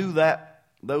I knew that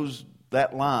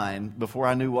line before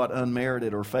I knew what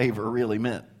unmerited or favor really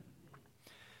meant.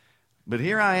 But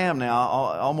here I am now,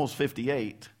 almost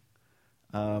 58.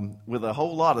 With a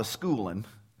whole lot of schooling,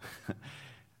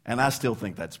 and I still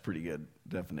think that's a pretty good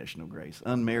definition of grace.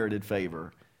 Unmerited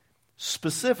favor,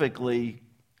 specifically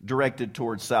directed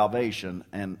towards salvation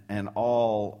and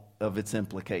all of its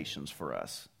implications for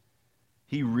us.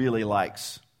 He really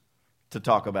likes to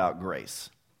talk about grace.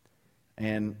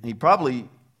 And he probably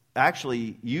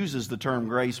actually uses the term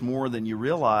grace more than you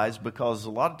realize, because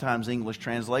a lot of times English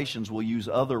translations will use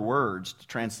other words to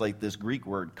translate this Greek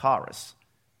word charis.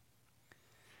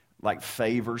 Like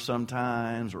favor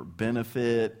sometimes, or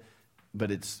benefit,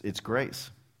 but it's grace.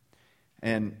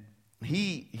 And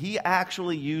he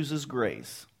actually uses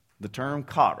grace, the term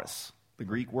charis, the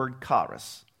Greek word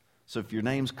charis. So if your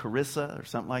name's Carissa or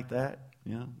something like that,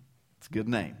 it's a good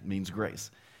name, it means grace.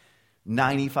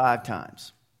 95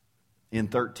 times in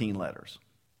 13 letters.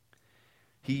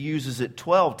 He uses it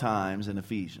 12 times in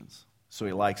Ephesians, so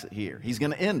he likes it here. He's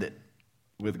going to end it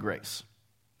with grace.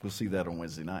 We'll see that on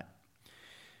Wednesday night.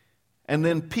 And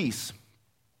then peace.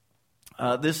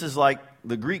 This is like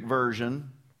the Greek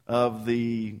version of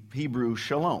the Hebrew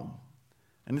shalom.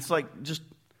 And it's like just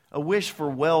a wish for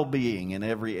well-being in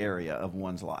every area of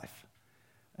one's life.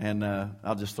 And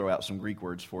I'll just throw out some Greek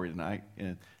words for you tonight.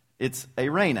 It's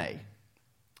eirene.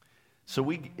 So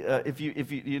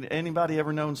if anybody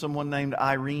ever known someone named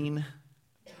Irene?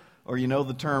 Or you know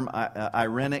the term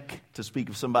irenic, to speak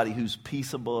of somebody who's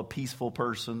peaceable, a peaceful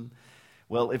person?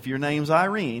 Well, if your name's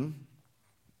Irene,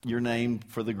 you're named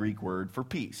for the Greek word for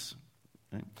peace.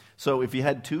 Okay? So if you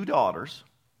had two daughters,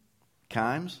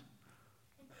 Kimes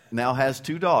now has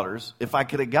two daughters. If I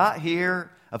could have got here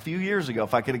a few years ago,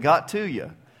 if I could have got to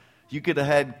you, you could have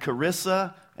had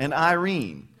Carissa and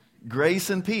Irene, grace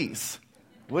and peace.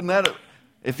 Wouldn't that?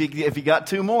 If you got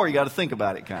two more, you got to think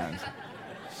about it, Kimes.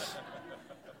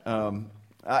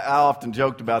 I often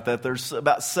joked about that. There's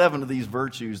about 7 of these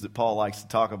virtues that Paul likes to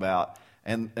talk about.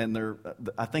 And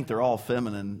I think they're all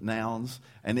feminine nouns.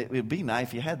 And it would be nice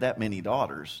if you had that many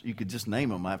daughters. You could just name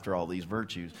them after all these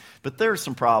virtues. But there's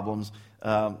some problems.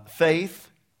 Faith,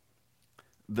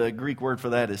 the Greek word for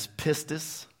that is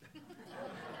pistis.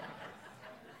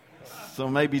 So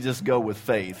maybe just go with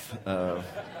faith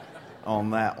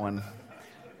on that one.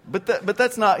 But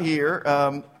that's not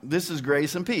here. This is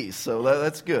grace and peace. So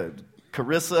that's good.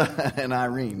 Carissa and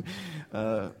Irene.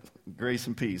 Grace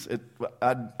and peace.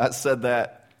 I said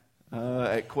that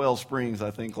at Quail Springs, I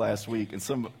think, last week, and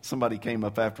somebody came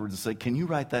up afterwards and said, "Can you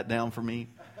write that down for me?"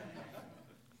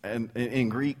 And in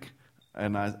Greek,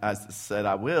 and I said,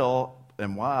 "I will."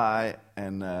 And why?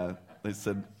 And they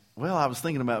said, "Well, I was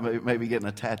thinking about maybe getting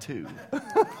a tattoo."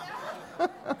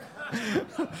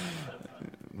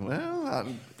 Well,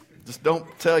 just don't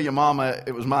tell your mama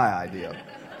it was my idea.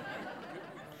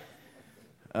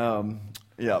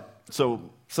 Yeah.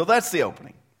 So that's the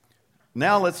opening.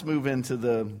 Now let's move into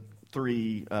the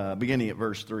 3, beginning at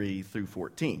verse 3 through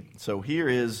 14. So here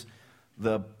is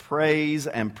the praise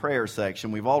and prayer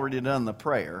section. We've already done the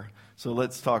prayer, so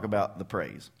let's talk about the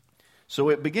praise. So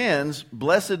it begins,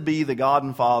 "Blessed be the God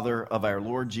and Father of our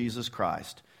Lord Jesus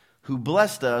Christ, who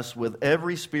blessed us with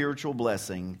every spiritual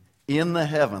blessing in the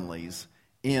heavenlies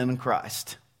in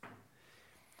Christ."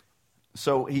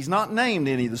 So he's not named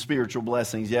any of the spiritual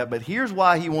blessings yet, but here's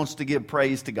why he wants to give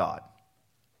praise to God.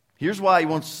 Here's why he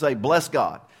wants to say, bless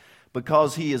God.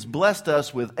 Because he has blessed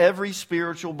us with every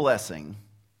spiritual blessing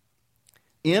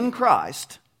in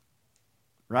Christ,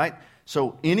 right?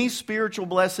 So any spiritual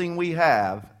blessing we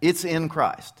have, it's in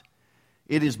Christ.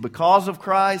 It is because of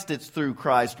Christ. It's through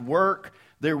Christ's work.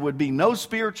 There would be no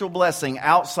spiritual blessing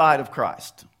outside of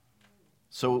Christ.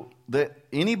 So that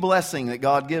any blessing that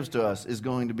God gives to us is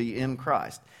going to be in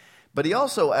Christ. But he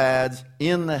also adds,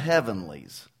 in the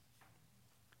heavenlies.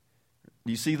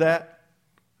 Do you see that?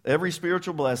 Every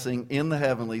spiritual blessing in the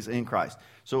heavenlies in Christ.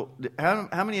 So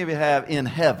how many of you have in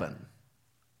heaven?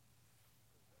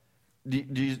 Do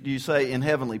you say in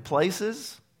heavenly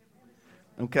places?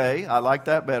 Okay, I like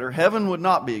that better. Heaven would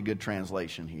not be a good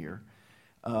translation here.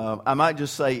 I might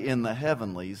just say in the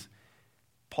heavenlies.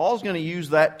 Paul's going to use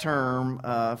that term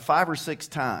 5 or 6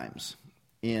 times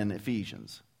in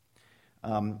Ephesians.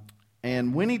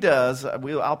 And when he does,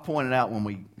 I'll point it out when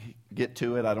we get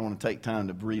to it. I don't want to take time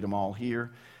to read them all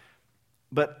here.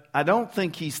 But I don't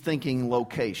think he's thinking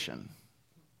location,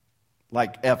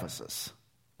 like Ephesus.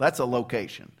 That's a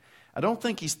location. I don't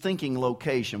think he's thinking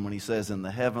location when he says in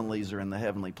the heavenlies or in the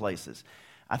heavenly places.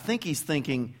 I think he's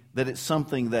thinking that it's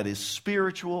something that is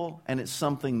spiritual and it's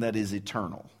something that is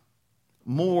eternal,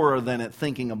 more than it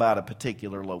thinking about a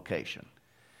particular location.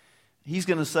 He's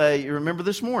going to say, you remember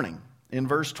this morning in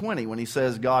verse 20 when he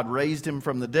says God raised him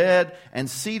from the dead and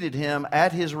seated him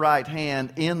at his right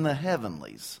hand in the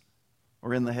heavenlies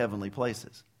or in the heavenly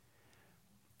places.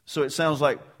 So it sounds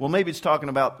like, well, maybe it's talking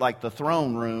about like the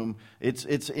throne room. It's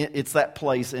that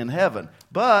place in heaven.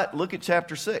 But look at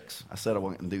chapter 6. I said I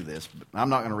wouldn't do this, but I'm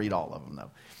not going to read all of them, though.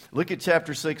 Look at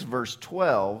chapter 6, verse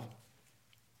 12.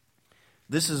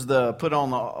 This is the put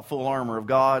on the full armor of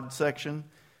God section.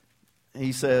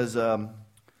 He says,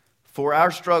 "For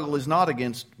our struggle is not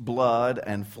against blood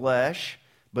and flesh,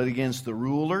 but against the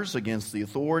rulers, against the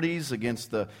authorities,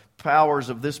 against the powers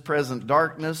of this present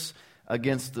darkness,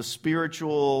 against the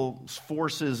spiritual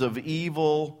forces of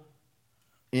evil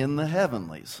in the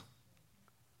heavenlies."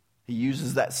 He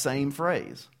uses that same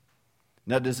phrase.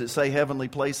 Now, does it say heavenly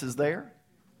places there?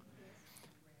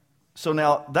 So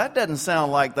now, that doesn't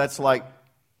sound like that's like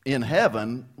in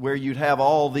heaven where you'd have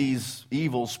all these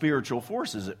evil spiritual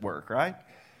forces at work, right?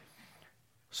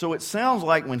 So it sounds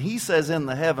like when he says in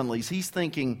the heavenlies, he's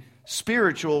thinking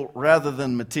spiritual rather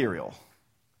than material.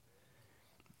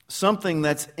 Something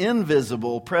that's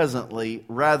invisible presently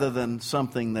rather than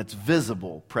something that's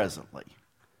visible presently,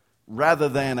 rather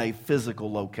than a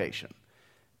physical location.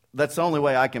 That's the only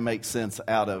way I can make sense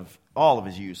out of all of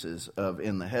his uses of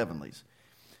in the heavenlies.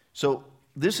 So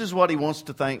this is what he wants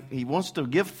to think. He wants to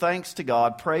give thanks to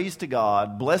God, praise to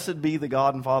God. Blessed be the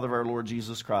God and Father of our Lord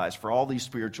Jesus Christ for all these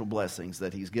spiritual blessings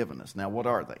that he's given us. Now, what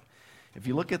are they? If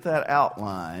you look at that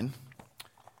outline,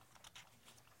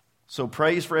 so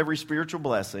praise for every spiritual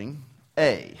blessing.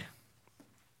 A,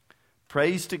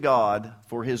 praise to God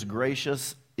for his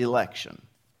gracious election.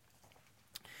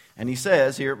 And he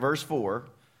says here at verse 4,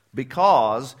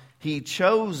 because he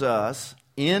chose us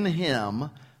in him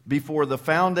before the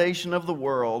foundation of the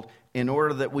world in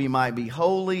order that we might be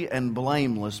holy and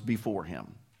blameless before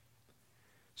him.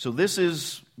 So this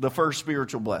is the first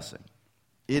spiritual blessing.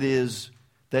 It is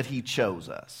that he chose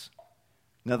us.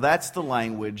 Now that's the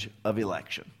language of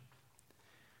election.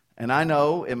 And I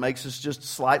know it makes us just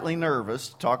slightly nervous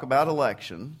to talk about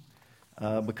election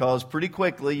because pretty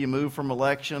quickly you move from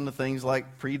election to things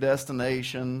like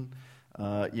predestination.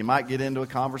 You might get into a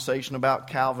conversation about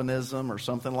Calvinism or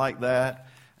something like that.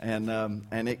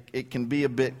 And it can be a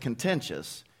bit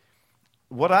contentious.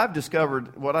 What I've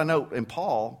discovered, what I know in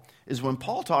Paul, is when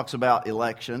Paul talks about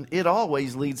election, it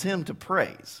always leads him to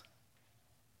praise,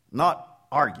 not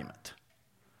argument.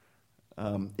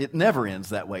 It never ends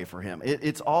that way for him.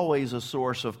 It's always a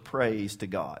source of praise to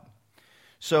God.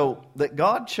 So that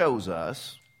God chose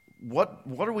us, what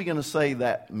are we going to say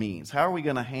that means? How are we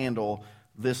going to handle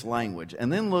this language?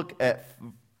 And then look at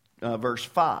verse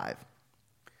 5.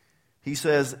 He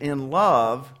says, in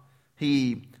love,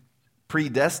 he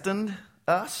predestined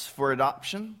us for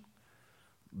adoption.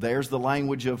 There's the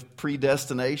language of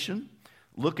predestination.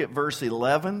 Look at verse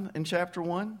 11 in chapter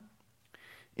 1.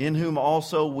 In whom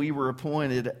also we were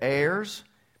appointed heirs.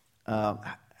 How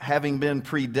having been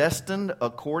predestined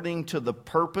according to the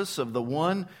purpose of the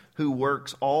one who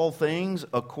works all things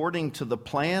according to the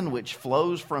plan which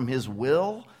flows from his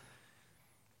will.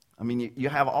 I mean, you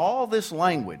have all this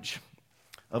language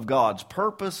of God's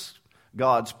purpose,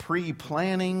 God's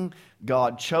pre-planning.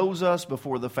 God chose us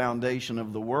before the foundation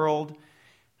of the world.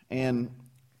 And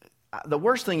the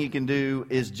worst thing you can do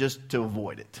is just to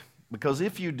avoid it. Because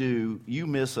if you do, you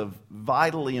miss a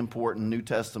vitally important New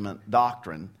Testament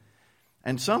doctrine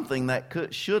and something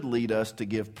that should lead us to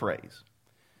give praise.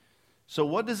 So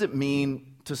what does it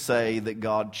mean to say that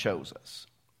God chose us?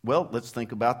 Well, let's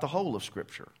think about the whole of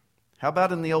Scripture. How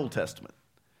about in the Old Testament?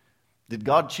 Did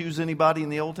God choose anybody in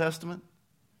the Old Testament?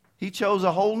 He chose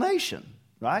a whole nation,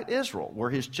 right? Israel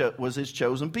was his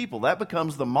chosen people. That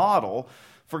becomes the model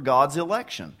for God's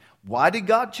election. Why did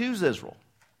God choose Israel?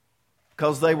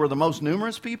 Because they were the most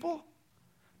numerous people?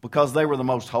 Because they were the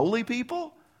most holy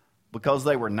people? Because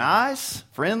they were nice,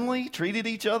 friendly, treated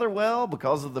each other well,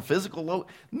 because of the physical...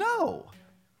 No.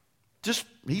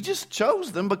 He just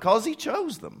chose them because he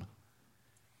chose them.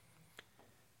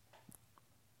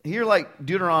 Here, like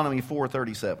Deuteronomy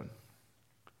 4:37.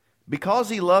 Because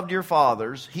he loved your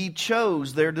fathers, he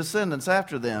chose their descendants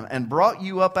after them and brought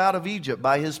you up out of Egypt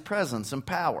by his presence and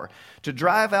power, to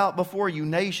drive out before you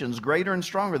nations greater and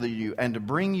stronger than you, and to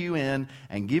bring you in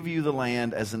and give you the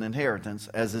land as an inheritance,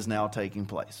 as is now taking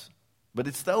place. But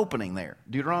it's the opening there.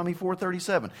 Deuteronomy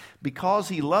 4:37. Because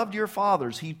he loved your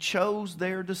fathers, he chose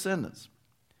their descendants.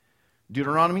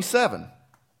 Deuteronomy 7.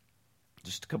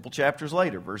 Just a couple chapters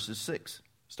later,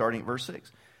 starting at verse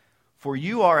 6. For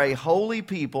you are a holy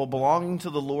people belonging to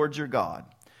the Lord your God.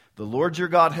 The Lord your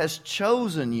God has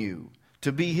chosen you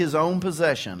to be his own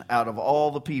possession out of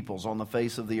all the peoples on the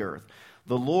face of the earth.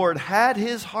 The Lord had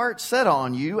his heart set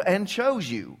on you and chose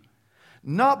you,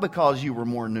 not because you were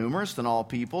more numerous than all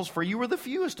peoples, for you were the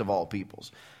fewest of all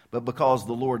peoples, but because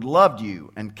the Lord loved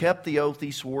you and kept the oath he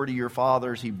swore to your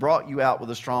fathers. He brought you out with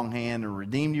a strong hand and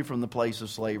redeemed you from the place of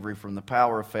slavery, from the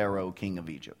power of Pharaoh, king of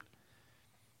Egypt.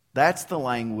 That's the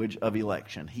language of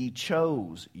election. He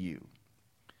chose you.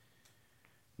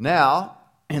 Now,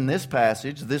 in this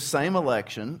passage, this same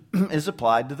election is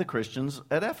applied to the Christians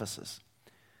at Ephesus.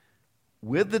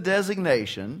 With the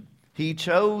designation, he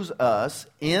chose us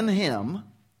in him,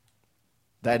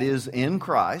 that is, in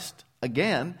Christ.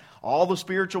 Again, all the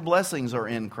spiritual blessings are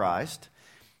in Christ.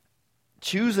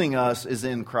 Choosing us is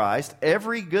in Christ.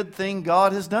 Every good thing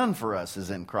God has done for us is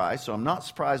in Christ, so I'm not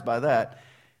surprised by that.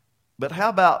 But how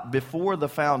about before the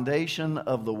foundation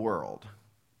of the world?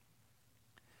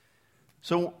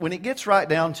 So when it gets right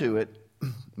down to it,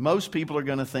 most people are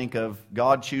going to think of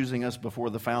God choosing us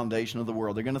before the foundation of the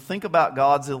world. They're going to think about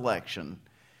God's election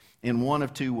in one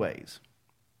of two ways.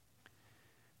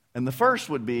 And the first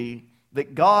would be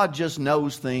that God just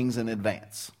knows things in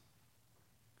advance.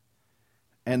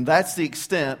 And that's the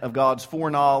extent of God's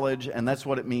foreknowledge, and that's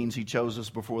what it means he chose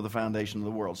us before the foundation of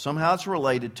the world. Somehow it's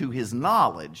related to his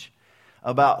knowledge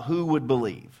about who would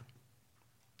believe.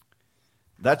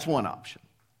 That's one option.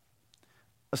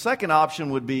 A second option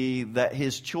would be that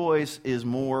his choice is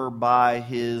more by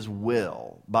his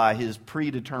will, by his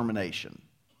predetermination.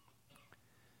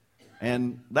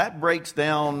 And that breaks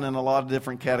down in a lot of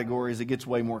different categories. It gets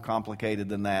way more complicated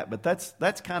than that. But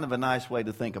that's kind of a nice way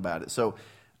to think about it. So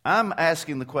I'm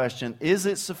asking the question, is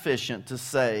it sufficient to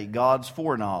say God's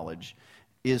foreknowledge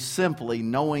is simply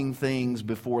knowing things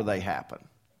before they happen?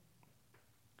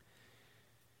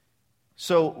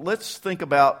 So let's think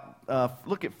about,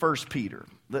 look at 1 Peter.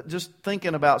 Just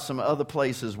thinking about some other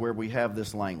places where we have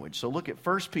this language. So look at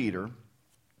 1 Peter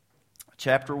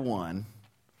chapter 1.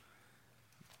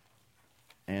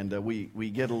 And we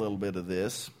get a little bit of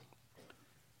this.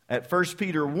 At 1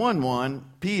 Peter 1:1,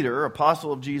 Peter,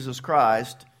 apostle of Jesus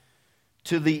Christ,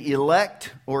 to the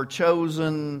elect or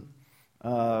chosen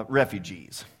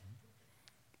refugees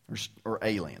or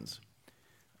aliens.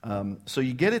 So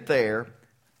you get it there,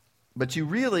 but you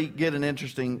really get an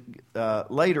interesting,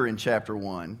 later in chapter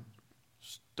 1,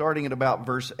 starting at about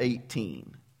verse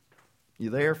 18. You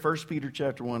there? 1 Peter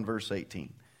chapter 1, verse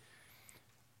 18.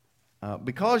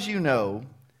 Because you know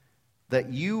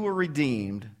that you were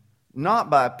redeemed not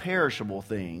by perishable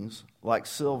things like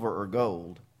silver or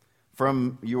gold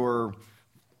from your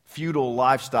feudal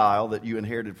lifestyle that you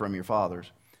inherited from your fathers,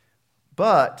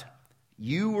 but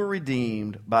you were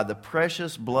redeemed by the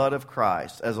precious blood of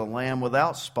Christ as a lamb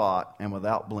without spot and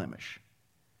without blemish.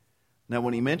 Now,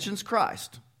 when he mentions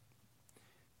Christ,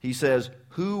 he says,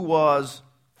 who was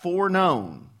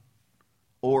foreknown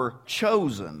or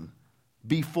chosen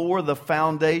before the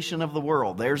foundation of the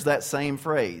world. There's that same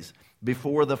phrase.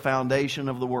 before the foundation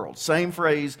of the world. Same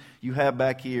phrase you have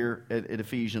back here at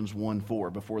Ephesians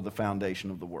 1:4, before the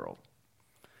foundation of the world.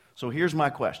 So here's my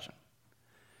question.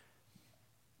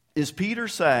 Is Peter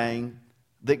saying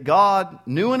that God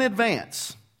knew in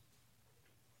advance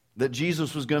that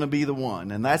Jesus was going to be the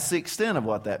one, and that's the extent of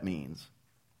what that means?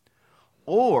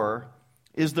 Or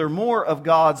is there more of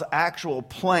God's actual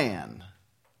plan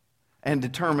and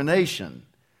determination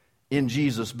in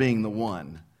Jesus being the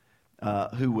one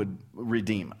who would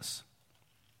redeem us?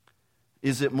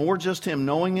 Is it more just him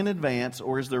knowing in advance,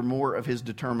 or is there more of his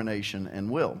determination and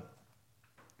will?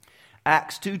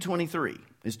 Acts 2:23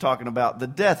 is talking about the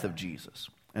death of Jesus,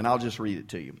 and I'll just read it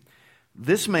to you.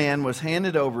 This man was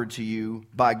handed over to you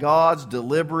by God's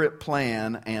deliberate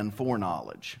plan and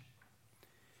foreknowledge.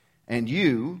 And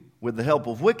you, with the help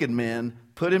of wicked men,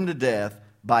 put him to death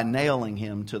by nailing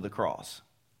him to the cross.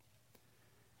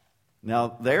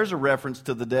 Now, there's a reference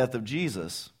to the death of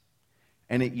Jesus,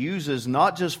 and it uses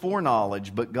not just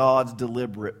foreknowledge, but God's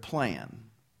deliberate plan.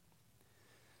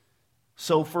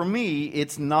 So for me,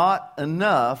 it's not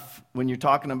enough when you're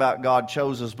talking about God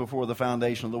chose us before the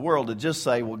foundation of the world to just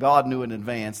say, well, God knew in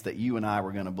advance that you and I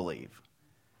were going to believe.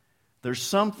 There's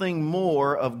something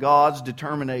more of God's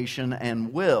determination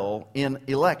and will in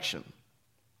election.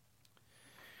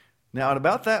 Now, at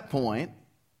about that point,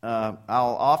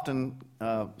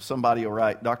 somebody will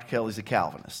write, Dr. Kelly's a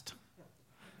Calvinist.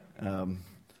 And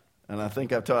I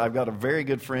think I've got a very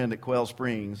good friend at Quail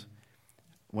Springs.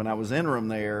 When I was interim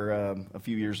there a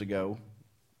few years ago,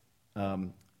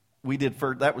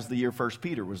 that was the year 1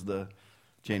 Peter was the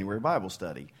January Bible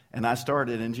study. And I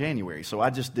started in January, so I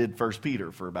just did 1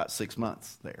 Peter for about 6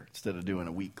 months there instead of doing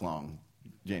a week-long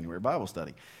January Bible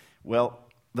study. Well,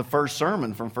 the first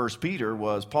sermon from 1 Peter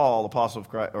was Paul, apostle of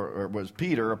Christ, or was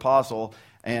Peter, apostle,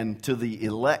 and to the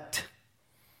elect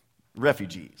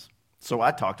refugees. So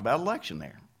I talked about election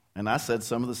there, and I said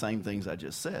some of the same things I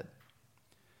just said.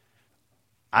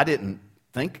 I didn't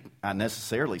think I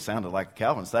necessarily sounded like a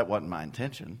Calvinist. That wasn't my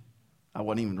intention. I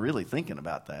wasn't even really thinking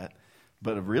about that.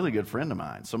 But a really good friend of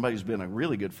mine, somebody who's been a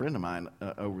really good friend of mine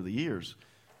over the years,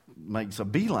 makes a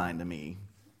beeline to me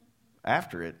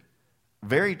after it,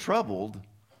 very troubled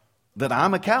that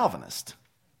I'm a Calvinist.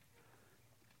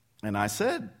 And I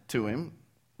said to him,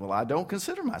 well, I don't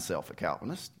consider myself a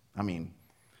Calvinist. I mean,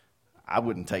 I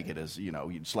wouldn't take it as,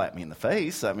 you'd slap me in the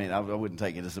face. I mean, I wouldn't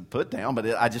take it as a put down, but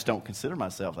I just don't consider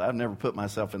myself. I've never put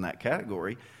myself in that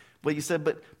category. But you said,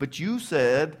 but you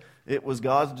said it was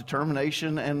God's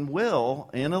determination and will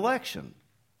in election.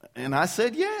 And I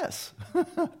said, yes.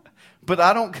 But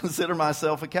I don't consider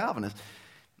myself a Calvinist.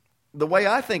 The way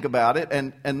I think about it,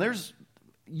 and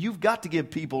you've got to give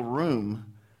people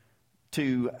room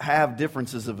to have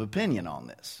differences of opinion on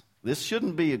this. This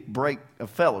shouldn't be a break of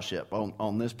fellowship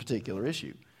on this particular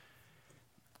issue.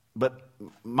 But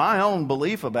my own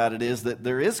belief about it is that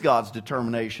there is God's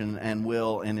determination and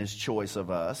will in his choice of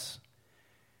us.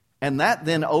 And that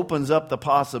then opens up the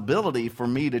possibility for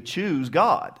me to choose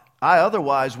God. I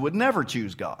otherwise would never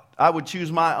choose God. I would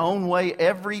choose my own way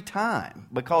every time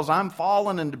because I'm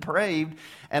fallen and depraved,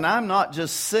 and I'm not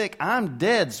just sick, I'm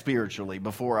dead spiritually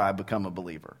before I become a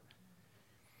believer.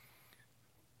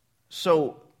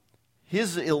 So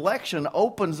his election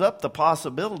opens up the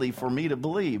possibility for me to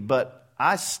believe, but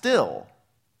I still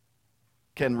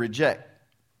can reject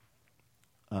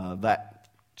that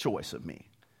choice of me.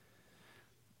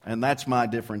 And that's my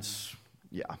difference,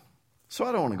 yeah. So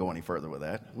I don't want to go any further with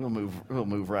that. We'll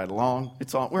move right along.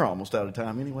 We're almost out of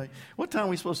time anyway. What time are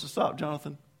we supposed to stop,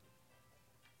 Jonathan?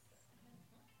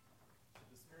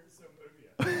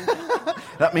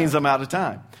 That means I'm out of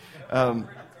time.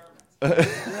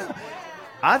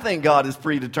 I think God is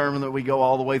predetermined that we go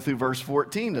all the way through verse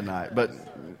 14 tonight, but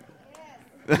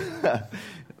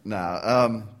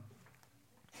no.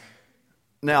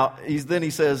 Now, he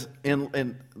says in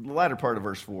the latter part of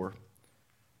verse 4,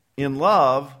 in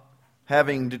love,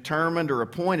 having determined or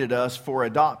appointed us for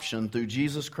adoption through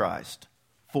Jesus Christ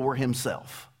for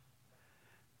himself.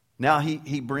 Now,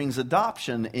 he brings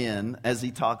adoption in as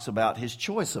he talks about his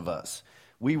choice of us.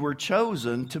 We were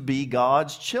chosen to be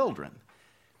God's children.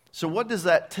 So what does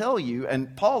that tell you?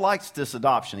 And Paul likes this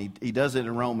adoption. He does it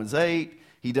in Romans 8.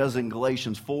 He does it in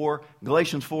Galatians 4.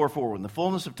 Galatians 4:4, when the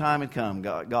fullness of time had come,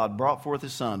 God brought forth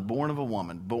his son, born of a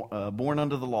woman, born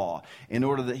under the law, in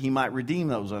order that he might redeem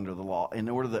those under the law, in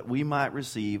order that we might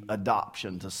receive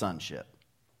adoption to sonship,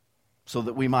 so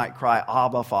that we might cry,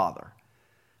 Abba, Father.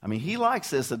 I mean, he likes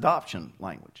this adoption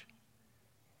language.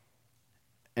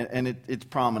 And it's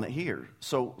prominent here.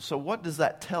 So what does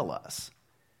that tell us?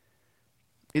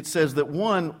 It says that,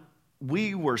 one,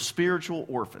 we were spiritual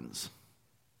orphans.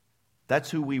 That's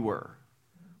who we were.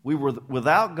 We were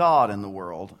without God in the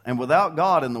world, and without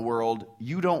God in the world,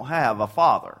 you don't have a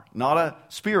father, not a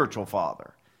spiritual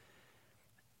father.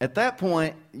 At that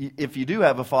point, if you do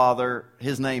have a father,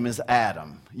 his name is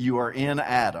Adam. You are in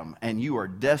Adam, and you are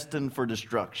destined for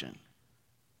destruction.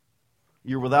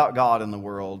 You're without God in the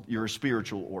world. You're a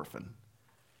spiritual orphan.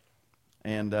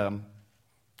 And I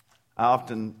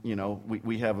often,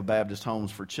 we have a Baptist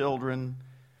Homes for Children.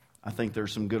 I think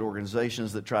there's some good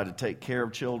organizations that try to take care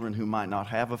of children who might not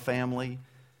have a family.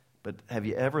 But have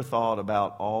you ever thought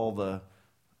about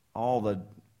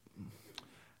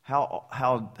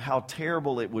how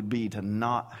terrible it would be to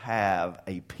not have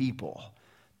a people,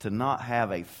 to not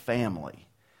have a family,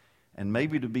 and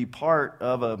maybe to be part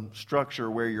of a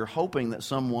structure where you're hoping that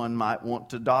someone might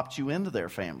want to adopt you into their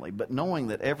family, but knowing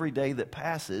that every day that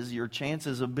passes, your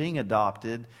chances of being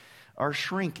adopted are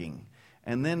shrinking.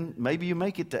 And then maybe you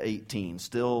make it to 18,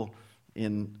 still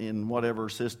in whatever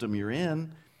system you're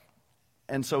in.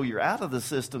 And so you're out of the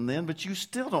system then, but you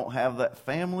still don't have that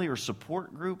family or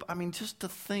support group. I mean, just to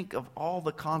think of all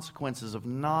the consequences of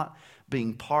not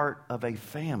being part of a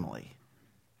family.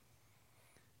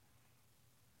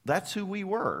 That's who we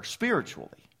were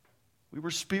spiritually. We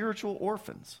were spiritual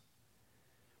orphans.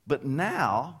 But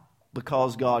now,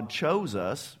 because God chose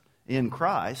us in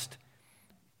Christ,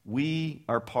 we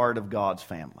are part of God's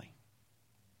family.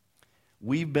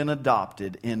 We've been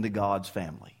adopted into God's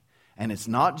family. And it's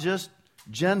not just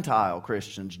Gentile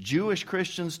Christians, Jewish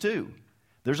Christians too.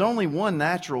 There's only one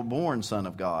natural born son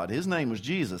of God. His name was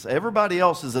Jesus. Everybody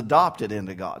else is adopted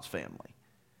into God's family.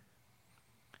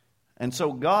 And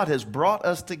so God has brought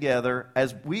us together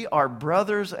as we are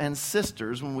brothers and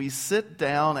sisters when we sit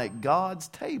down at God's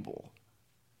table.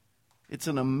 It's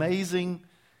an amazing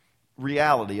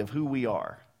reality of who we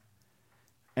are.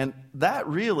 And that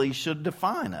really should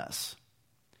define us.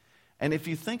 And if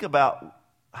you think about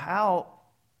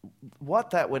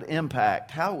what that would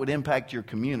impact, how it would impact your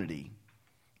community,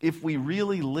 if we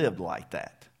really lived like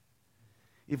that,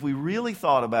 if we really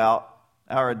thought about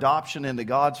our adoption into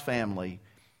God's family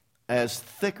as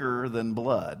thicker than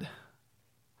blood,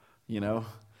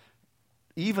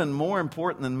 even more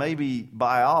important than maybe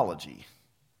biology.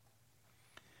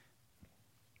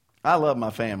 I love my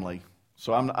family,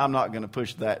 so I'm not going to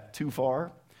push that too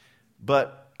far,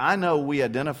 but I know we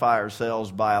identify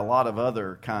ourselves by a lot of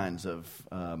other kinds of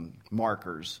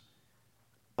markers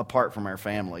apart from our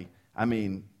family. I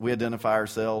mean, we identify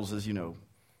ourselves as, OU,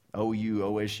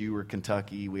 OSU, or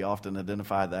Kentucky. We often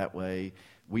identify that way.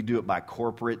 We do it by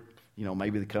corporate,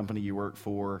 maybe the company you work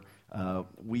for.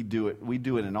 We do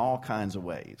it in all kinds of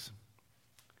ways.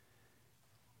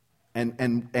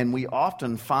 And we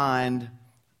often find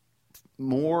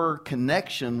more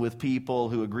connection with people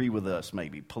who agree with us,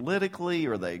 maybe politically,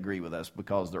 or they agree with us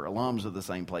because they're alums of the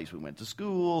same place we went to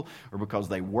school, or because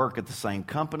they work at the same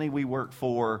company we work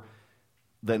for,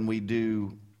 than we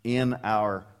do in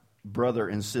our brother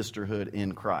and sisterhood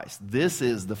in Christ. This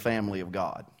is the family of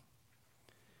God.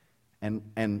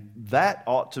 And that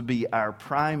ought to be our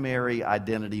primary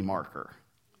identity marker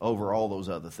over all those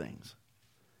other things.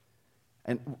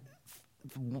 And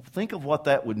think of what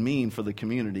that would mean for the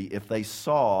community if they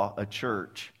saw a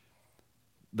church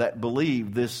that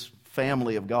believed this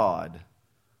family of God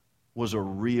was a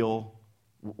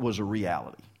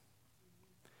reality.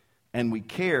 And we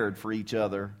cared for each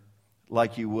other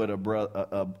like you would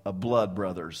a blood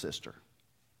brother or sister.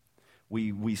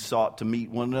 We sought to meet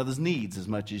one another's needs as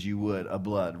much as you would a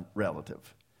blood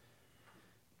relative.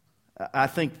 I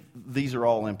think these are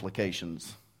all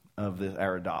implications of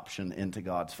our adoption into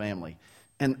God's family.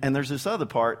 And there's this other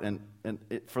part, and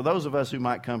for those of us who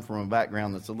might come from a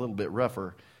background that's a little bit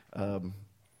rougher,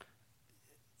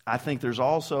 I think there's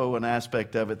also an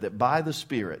aspect of it that by the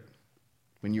Spirit,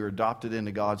 when you're adopted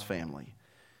into God's family,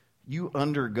 you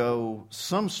undergo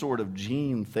some sort of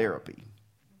gene therapy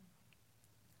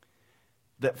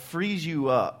that frees you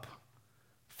up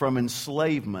from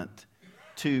enslavement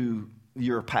to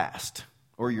your past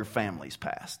or your family's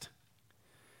past.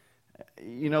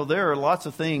 There are lots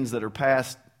of things that are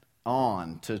passed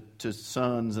on to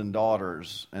sons and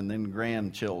daughters and then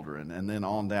grandchildren and then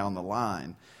on down the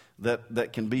line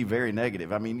that can be very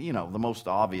negative. I mean, the most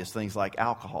obvious things like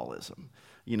alcoholism.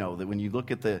 That when you look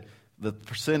at the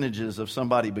percentages of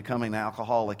somebody becoming an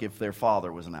alcoholic if their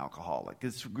father was an alcoholic,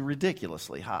 it's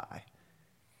ridiculously high.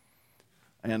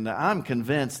 And I'm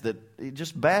convinced that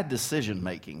just bad decision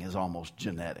making is almost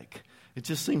genetic. It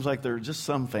just seems like there are just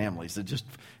some families that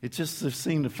just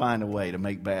seem to find a way to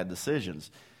make bad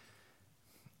decisions.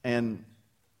 And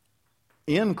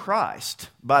in Christ,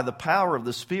 by the power of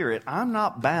the Spirit, I'm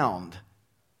not bound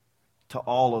to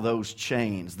all of those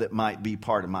chains that might be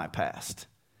part of my past.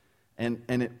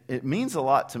 And it means a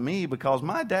lot to me because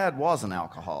my dad was an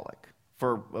alcoholic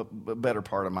for a better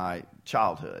part of my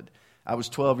childhood. I was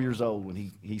 12 years old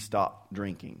when he stopped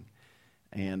drinking.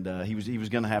 And he was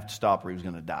going to have to stop or he was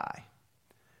going to die.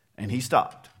 And he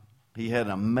stopped. He had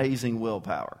an amazing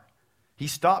willpower. He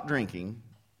stopped drinking.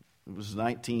 It was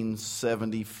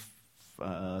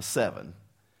 1977.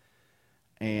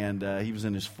 And he was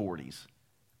in his 40s.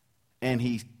 And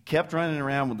he kept running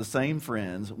around with the same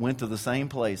friends, went to the same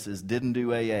places, didn't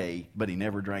do AA, but he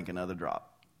never drank another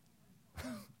drop.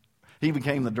 He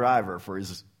became the driver for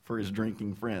his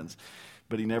drinking friends,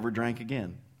 but he never drank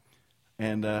again.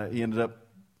 And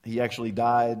he actually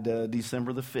died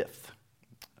December the 5th,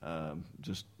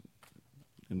 just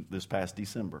in this past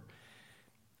December.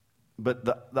 But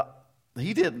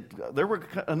there were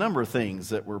a number of things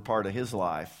that were part of his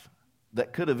life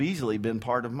that could have easily been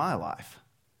part of my life.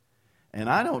 And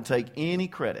I don't take any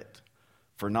credit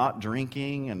for not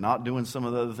drinking and not doing some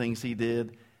of the other things he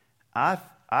did. I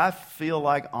feel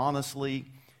like, honestly,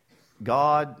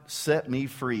 God set me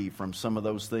free from some of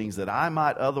those things that I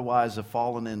might otherwise have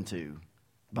fallen into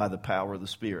by the power of the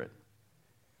Spirit.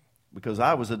 Because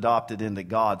I was adopted into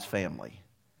God's family.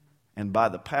 And by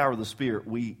the power of the Spirit,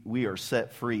 we are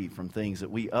set free from things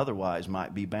that we otherwise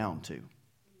might be bound to.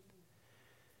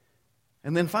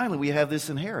 And then finally, we have this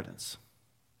inheritance.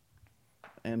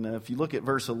 And if you look at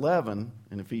verse 11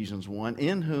 in Ephesians 1,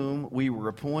 in whom we were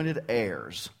appointed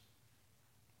heirs.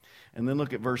 And then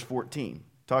look at verse 14.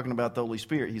 Talking about the Holy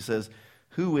Spirit, he says,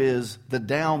 who is the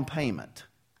down payment,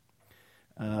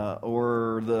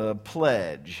 or the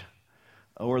pledge,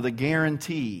 or the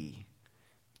guarantee,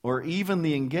 or even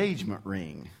the engagement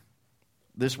ring.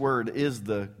 This word is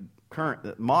the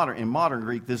current, in modern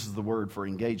Greek, this is the word for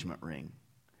engagement ring.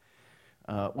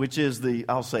 Which is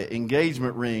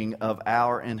engagement ring of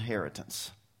our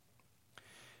inheritance.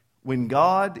 When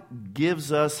God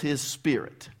gives us His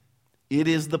Spirit, it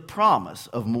is the promise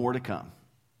of more to come.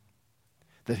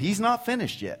 That He's not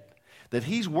finished yet. That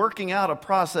He's working out a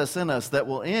process in us that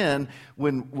will end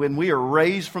when we are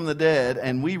raised from the dead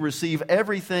and we receive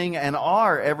everything and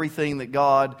are everything that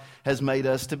God has made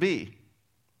us to be.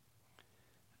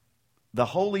 The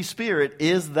Holy Spirit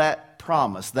is that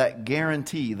promise, that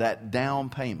guarantee, that down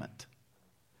payment.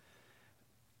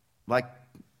 Like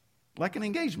an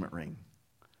engagement ring.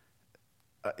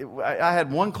 I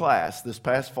had one class this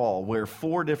past fall where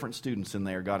 4 different students in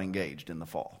there got engaged in the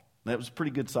fall. That was a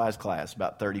pretty good sized class,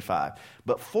 about 35.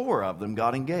 But 4 of them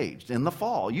got engaged in the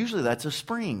fall. Usually that's a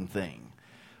spring thing.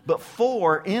 But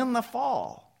 4 in the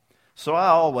fall. So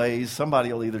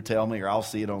somebody will either tell me or I'll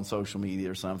see it on social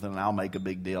media or something, and I'll make a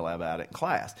big deal about it in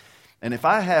class. And if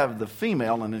I have the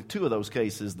female, and in 2 of those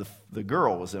cases the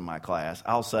girl was in my class,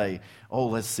 I'll say, oh,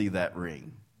 let's see that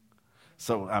ring.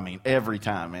 So, every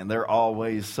time, man, they're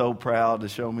always so proud to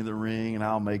show me the ring, and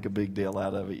I'll make a big deal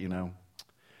out of it,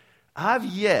 I've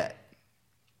yet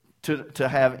to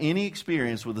have any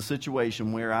experience with a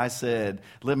situation where I said,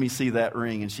 let me see that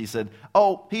ring, and she said,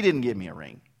 oh, he didn't give me a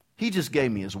ring. He just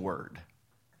gave me his word.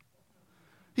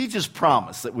 He just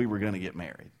promised that we were going to get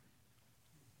married.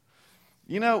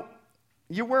 A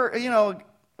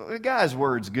guy's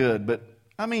word's good, but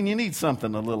you need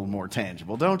something a little more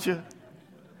tangible, don't you?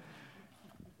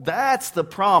 That's the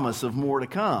promise of more to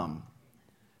come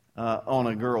on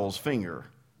a girl's finger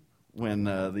when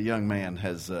the young man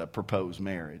has proposed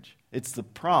marriage. It's the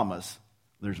promise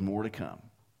there's more to come.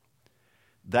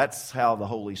 That's how the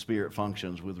Holy Spirit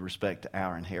functions with respect to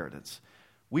our inheritance.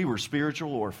 We were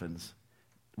spiritual orphans.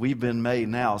 We've been made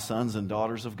now sons and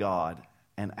daughters of God,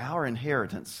 and our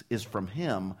inheritance is from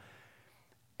Him,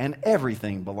 and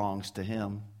everything belongs to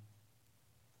Him.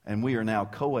 And we are now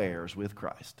co-heirs with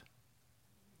Christ.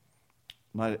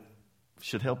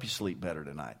 Should help you sleep better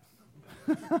tonight.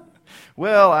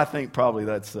 Well, I think probably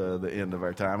that's the end of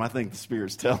our time. I think the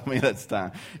Spirit's telling me that's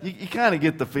time. You kind of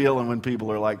get the feeling when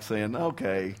people are like saying,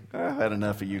 okay, I've had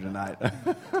enough of you tonight.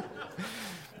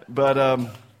 But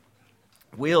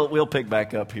we'll pick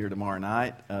back up here tomorrow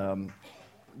night.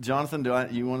 Jonathan,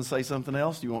 you want to say something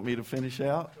else? Do you want me to finish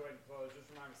out? Go ahead and close. Just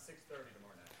remind me, 6:30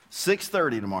 tomorrow night.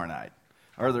 6:30 tomorrow night.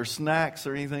 Are there snacks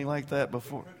or anything like that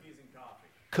before? Cookies and coffee.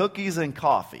 Cookies and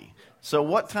coffee. So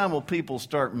what time will people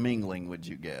start mingling, would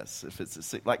you guess? If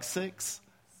it's like 6?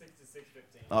 6 to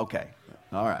 6:15. Okay.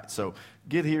 All right. So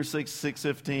get here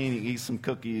 6:15, you eat some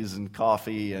cookies and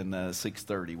coffee, and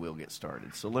 6:30 we'll get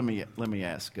started. So let me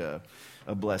ask a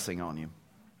blessing on you.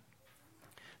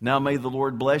 Now may the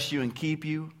Lord bless you and keep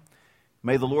you.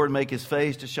 May the Lord make His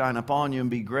face to shine upon you and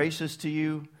be gracious to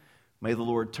you. May the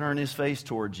Lord turn His face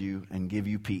towards you and give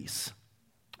you peace.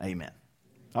 Amen.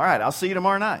 All right, I'll see you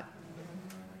tomorrow night.